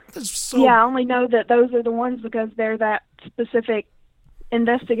rats. Yeah, I only know that those are the ones because they're that specific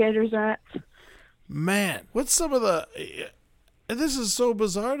investigators' rats. Man, what's some of the? This is so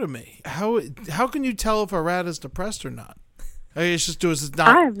bizarre to me. How can you tell if a rat is depressed or not? I mean, it's just does it not?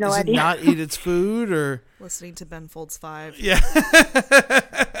 I have no idea. It not eat its food or listening to Ben Folds 5? Yeah.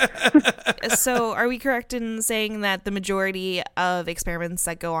 So, are we correct in saying that the majority of experiments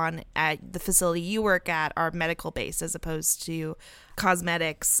that go on at the facility you work at are medical based as opposed to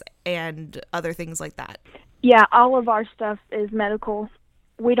cosmetics and other things like that? Yeah, all of our stuff is medical.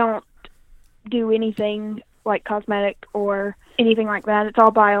 We don't do anything like cosmetic or anything like that. It's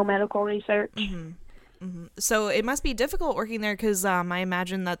all biomedical research. So it must be difficult working there because I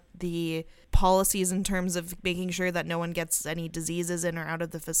imagine that the policies in terms of making sure that no one gets any diseases in or out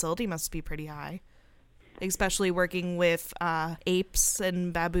of the facility must be pretty high. Especially working with apes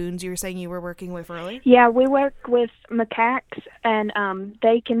and baboons, you were saying you were working with earlier? Yeah, we work with macaques, and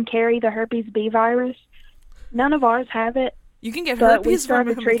they can carry the herpes B virus. None of ours have it. You can get but we herpes from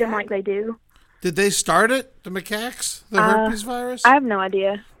started a to treat them macaque? like they do. Did they start it, the macaques, the herpes virus? I have no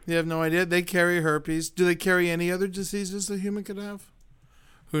idea. You have no idea? They carry herpes. Do they carry any other diseases a human could have?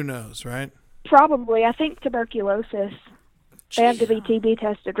 Who knows, right? Probably. I think tuberculosis. They have to be TB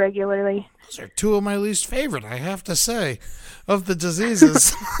tested regularly. Those are two of my least favorite, I have to say, of the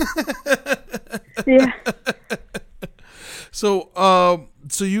diseases. Yeah. So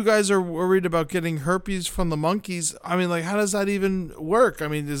you guys are worried about getting herpes from the monkeys. I mean, like, how does that even work? I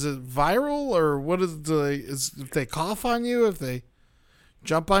mean, is it viral, or what is if they cough on you, if they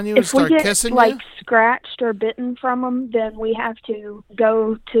jump on you and start kissing you? If we get, you? scratched or bitten from them, then we have to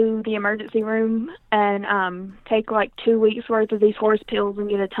go to the emergency room and take, 2 weeks worth of these horse pills and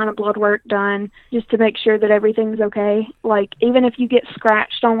get a ton of blood work done just to make sure that everything's okay. Like, even if you get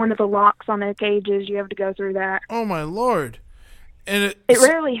scratched on one of the locks on their cages, you have to go through that. Oh, my Lord. And it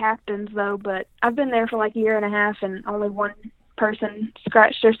rarely happens, though, but I've been there for, a year and a half, and only one person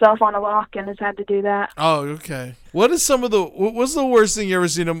scratched herself on a lock and has had to do that. Oh, okay. What's the worst thing you ever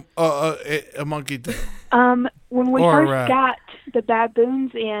seen a monkey do? When we first got the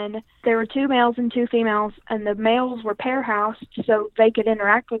baboons in, there were 2 males and 2 females, and the males were pair housed so they could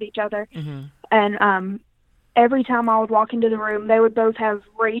interact with each other. Mm-hmm. And every time I would walk into the room, they would both have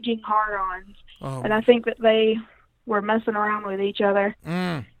raging hard-ons. Oh. And I think that they were messing around with each other.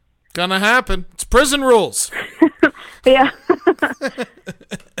 Gonna happen. It's prison rules. Yeah.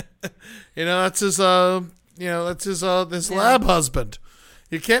 That's his lab husband.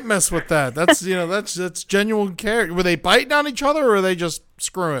 You can't mess with that. That's that's genuine care. Were they biting on each other, or were they just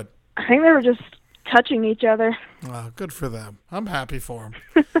screwing? I think they were just touching each other. Oh, good for them. I'm happy for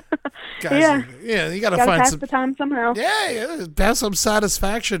them. Guys, you gotta find pass the time somehow. Yeah, have some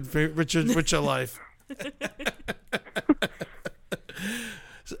satisfaction with your life.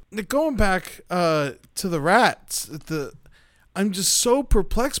 Going back to the rats, I'm just so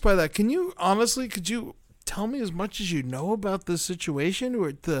perplexed by that. Could you tell me as much as you know about this situation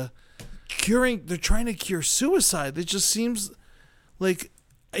where they're trying to cure suicide? It just seems like,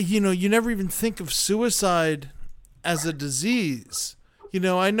 you never even think of suicide as a disease.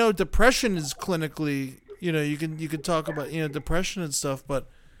 I know depression is clinically, you can talk about, depression and stuff, but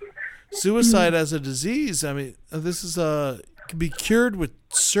suicide as a disease, I mean, this is can be cured with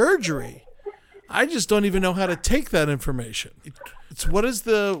surgery. I just don't even know how to take that information. What is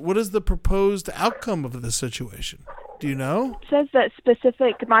the proposed outcome of the situation? Do you know? It says that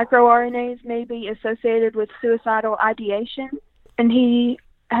specific microRNAs may be associated with suicidal ideation, and he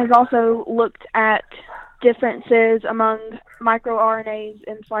has also looked at differences among microRNAs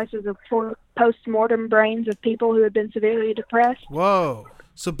in slices of post-mortem brains of people who have been severely depressed. Whoa.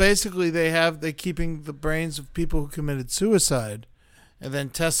 So basically they're keeping the brains of people who committed suicide and then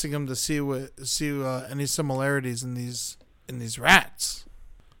testing them to see any similarities in these rats.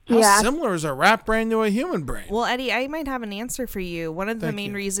 How similar is a rat brain to a human brain? Well, Eddie, I might have an answer for you. One of the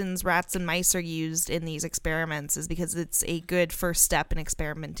main reasons rats and mice are used in these experiments is because it's a good first step in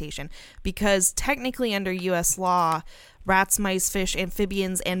experimentation. Because technically under U.S. law, rats, mice, fish,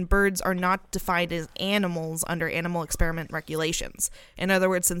 amphibians, and birds are not defined as animals under animal experiment regulations. In other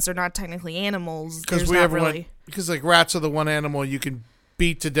words, since they're not technically animals, because rats are the one animal you can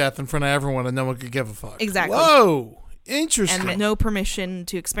beat to death in front of everyone and no one could give a fuck. Exactly. Whoa. Interesting. And no permission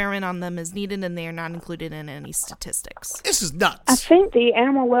to experiment on them is needed, and they are not included in any statistics. This is nuts. I think the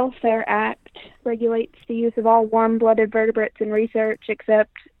Animal Welfare Act regulates the use of all warm-blooded vertebrates in research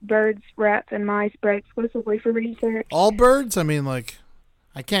except birds, rats, and mice bred exclusively for research. All birds? I mean, I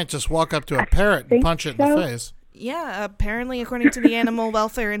can't just walk up to a parrot and punch it in the face. Yeah, apparently, according to the Animal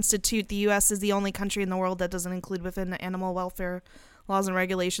Welfare Institute, the U.S. is the only country in the world that doesn't include within animal welfare laws and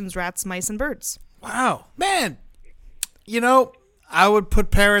regulations rats, mice, and birds. Wow. Man! I would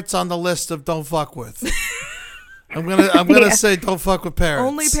put parrots on the list of don't fuck with. I'm gonna say don't fuck with parrots.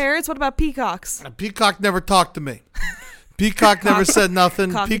 Only parrots? What about peacocks? A peacock never talked to me. Peacock never said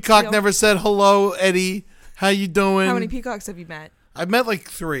nothing. Peacock never said hello, Eddie. How you doing? How many peacocks have you met? I've met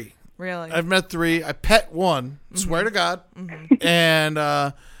 3. Really? I've met 3. I pet one. Swear to God. Mm-hmm. And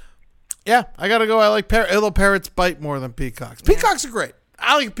I gotta go. I like parrots. Although parrots bite more than peacocks. Peacocks are great.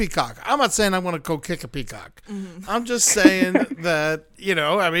 I like a peacock. I'm not saying I want to go kick a peacock. Mm-hmm. I'm just saying that,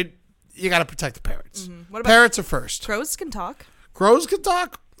 you got to protect the parrots. What about Parrots are first. crows? Can talk. Crows can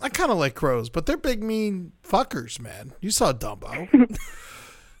talk. I kind of like crows, but they're big, mean fuckers, man. You saw Dumbo.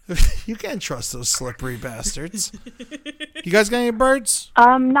 You can't trust those slippery bastards. You guys got any birds?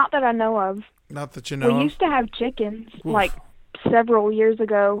 Not that I know of. Not that you know We of. used to have chickens, Oof. like several years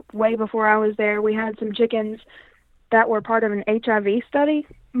ago, way before I was there. We had some chickens that were part of an HIV study.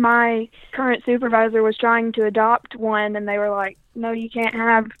 My current supervisor was trying to adopt one, and they were like, no, you can't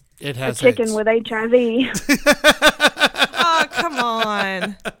have It a has chicken AIDS. with HIV. Oh, come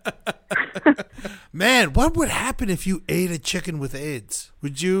on. Man, what would happen if you ate a chicken with AIDS?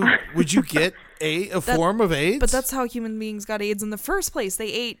 Would you get a form of AIDS? But that's how human beings got AIDS in the first place.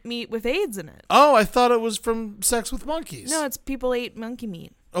 They ate meat with AIDS in it. Oh, I thought it was from sex with monkeys. No, it's people ate monkey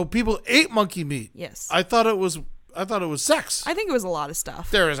meat. Oh, people ate monkey meat. Yes. I thought it was sex. I think it was a lot of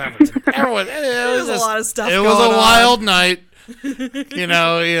stuff. There was everything. There was a lot of stuff It was going a on. wild night. You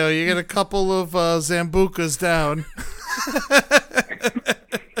know, you get a couple of Zambucas down.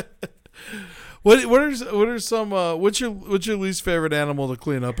 What's your least favorite animal to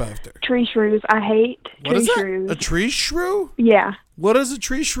clean up after? Tree shrews. I hate What tree is that? shrews. A tree shrew? Yeah. What is a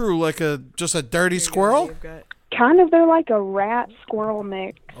tree shrew? Like just a dirty squirrel? Kind of. They're like a rat-squirrel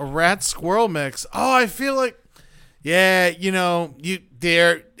mix. A rat squirrel mix. Oh, I feel like, yeah,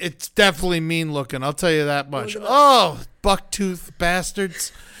 it's definitely mean looking. I'll tell you that much. Oh, bucktooth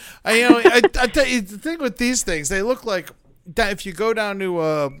bastards. I tell you, the thing with these things, they look like that. If you go down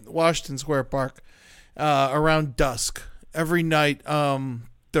to Washington Square Park around dusk every night,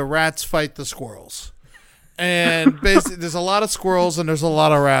 the rats fight the squirrels. And basically, there's a lot of squirrels and there's a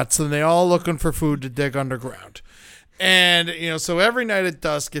lot of rats, and they're all looking for food to dig underground. And, so every night at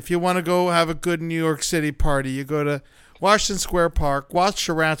dusk, if you want to go have a good New York City party, you go to Washington Square Park, watch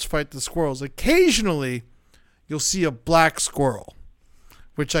the rats fight the squirrels. Occasionally, you'll see a black squirrel,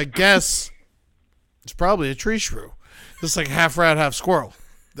 which I guess is probably a tree shrew. It's like half rat, half squirrel.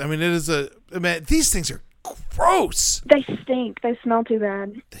 I mean, these things are gross. They stink. They smell too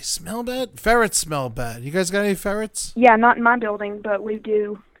bad. They smell bad? Ferrets smell bad. You guys got any ferrets? Yeah, not in my building, but we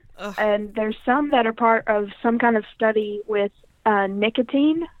do. Ugh. And there's some that are part of some kind of study with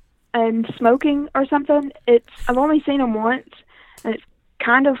nicotine and smoking or something. I've only seen them once, and it's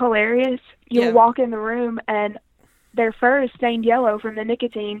kind of hilarious. You'll walk in the room, and their fur is stained yellow from the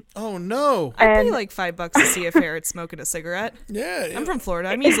nicotine. Oh, no. I'd pay like $5 to see a ferret smoking a cigarette. Yeah. I'm from Florida.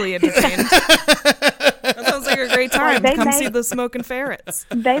 I'm easily entertained. That sounds like a great time. They Come see the smoking ferrets.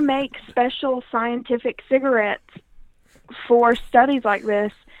 They make special scientific cigarettes for studies like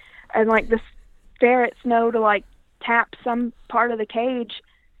this, and like the ferrets know to like tap some part of the cage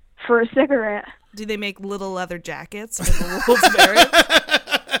for a cigarette. Do they make little leather jackets for the wolf ferret?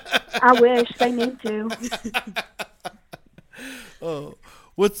 I wish. They need to. Oh,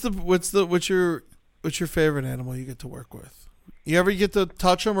 what's your favorite animal you get to work with? You ever get to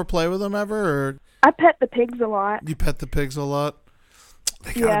touch them or play with them ever? Or I pet the pigs a lot. you pet the pigs a lot?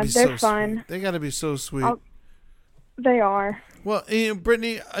 They gotta Yeah, be they're so fun. Sweet. They gotta be so sweet. They are. Well,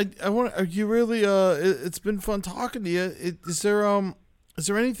 Brittany, I want. Are you really? It's been fun talking to you. Is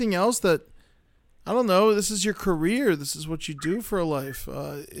there anything else that? I don't know. This is your career. This is what you do for a life.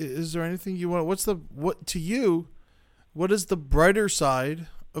 Is there anything you want? What to you? What is the brighter side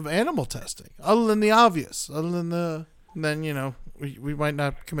of animal testing, other than the obvious? Other than we might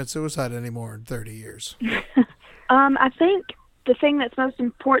not commit suicide anymore in 30 years. I think the thing that's most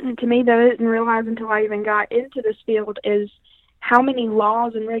important to me that I didn't realize until I even got into this field is how many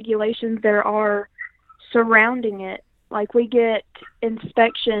laws and regulations there are surrounding it. Like, we get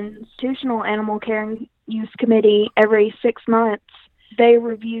inspections, Institutional Animal Care and Use Committee every 6 months. They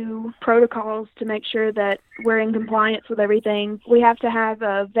review protocols to make sure that we're in compliance with everything. We have to have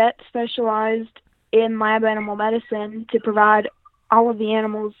a vet specialized in lab animal medicine to provide all of the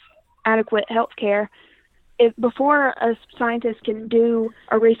animals adequate health care. Before a scientist can do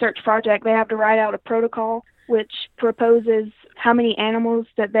a research project, they have to write out a protocol which proposes how many animals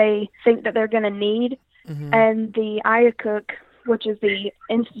that they think that they're going to need. Mm-hmm. And the IACUC, which is the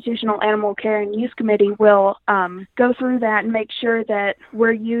Institutional Animal Care and Use Committee, will go through that and make sure that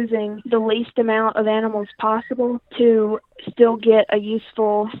we're using the least amount of animals possible to still get a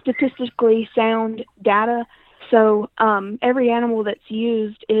useful, statistically sound data. So every animal that's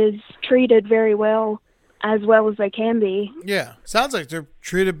used is treated very well as they can be. Yeah. Sounds like they're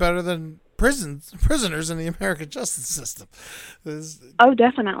treated better than prisoners in the American justice system. Oh,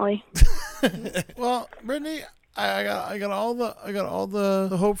 definitely. Well, Brittany, I got all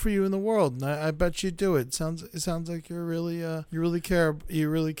the hope for you in the world, and I bet you do it. It sounds like you really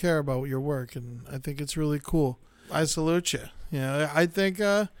care about your work, and I think it's really cool. I salute you. I think,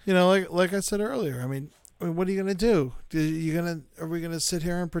 like I said earlier, I mean, what are you going to do? Are we going to sit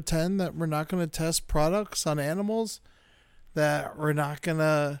here and pretend that we're not going to test products on animals? That we're not going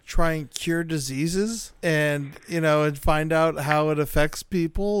to try and cure diseases and find out how it affects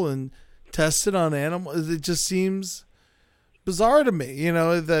people and test it on animals? It just seems bizarre to me,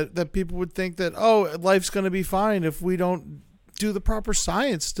 that people would think that, life's going to be fine if we don't do the proper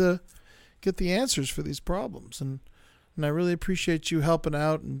science to get the answers for these problems. And I really appreciate you helping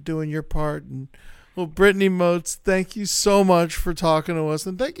out and doing your part. And well, Brittany Moates, thank you so much for talking to us.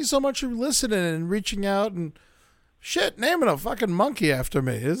 And thank you so much for listening and reaching out and naming a fucking monkey after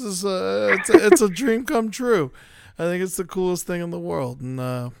me. This is it's a dream come true. I think it's the coolest thing in the world. And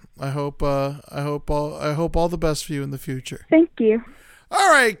I hope all the best for you in the future. Thank you. All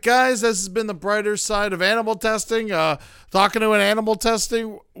right, guys, this has been the brighter side of animal testing. Talking to an animal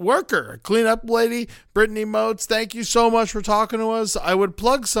testing worker, cleanup lady, Brittany Moates. Thank you so much for talking to us. I would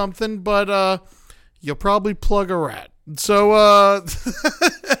plug something, but you'll probably plug a rat. So,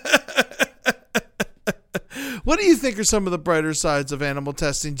 what do you think are some of the brighter sides of animal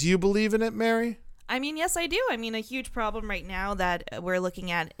testing? Do you believe in it, Mary? I mean, yes, I do. I mean, a huge problem right now that we're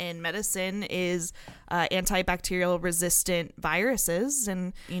looking at in medicine is antibacterial resistant viruses.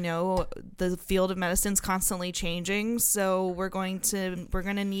 And, the field of medicine's constantly changing. So we're going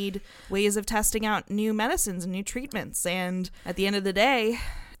to need ways of testing out new medicines and new treatments. And at the end of the day,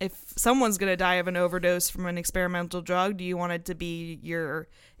 if someone's going to die of an overdose from an experimental drug, do you want it to be your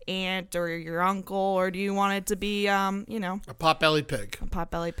aunt or your uncle, or do you want it to be a potbelly pig? A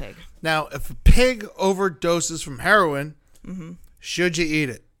potbelly pig. Now, if a pig overdoses from heroin, should you eat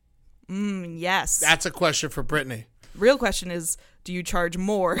it? Yes. That's a question for Brittany. Real question is, do you charge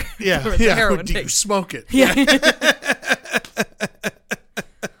more for the heroin do pig? You smoke it? Yeah.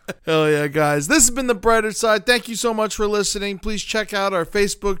 Hell yeah, guys. This has been The Brighter Side. Thank you so much for listening. Please check out our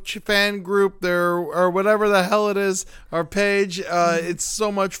Facebook fan group there, or whatever the hell it is, our page. It's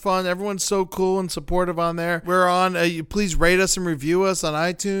so much fun. Everyone's so cool and supportive on there. We're on. Please rate us and review us on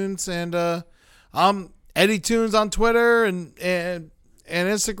iTunes. And I'm Eddie Tunes on Twitter and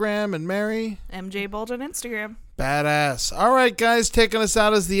Instagram. And Mary? MJ Bolt on Instagram. Badass. All right, guys. Taking us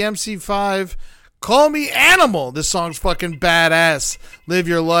out as the MC5. Call Me Animal. This song's fucking badass. Live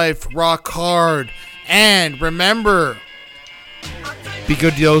your life. Rock hard. And remember, be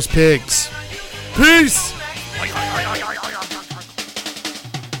good to those pigs. Peace.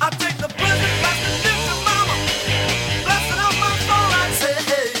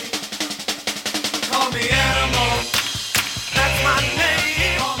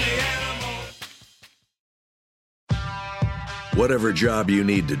 Whatever job you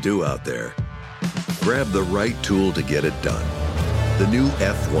need to do out there, grab the right tool to get it done. The new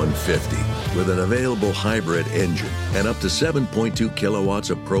F-150 with an available hybrid engine and up to 7.2 kilowatts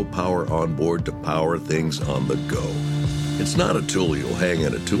of Pro Power on board to power things on the go. It's not a tool you'll hang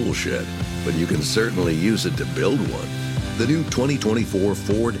in a tool shed, but you can certainly use it to build one. The new 2024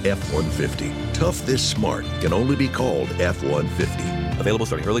 Ford F-150. Tough this smart can only be called F-150. Available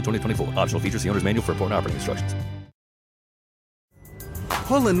starting early 2024. Optional features, the owner's manual for important operating instructions.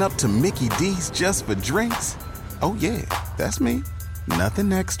 Pulling up to Mickey D's just for drinks? Oh yeah, that's me.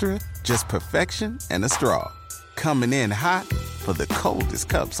 Nothing extra, just perfection and a straw. Coming in hot for the coldest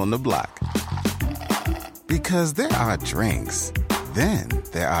cups on the block. Because there are drinks. Then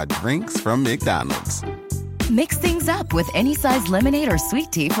there are drinks from McDonald's. Mix things up with any size lemonade or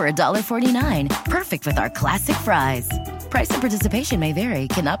sweet tea for $1.49. Perfect with our classic fries. Price and participation may vary.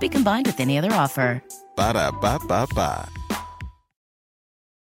 Cannot be combined with any other offer. Ba-da-ba-ba-ba.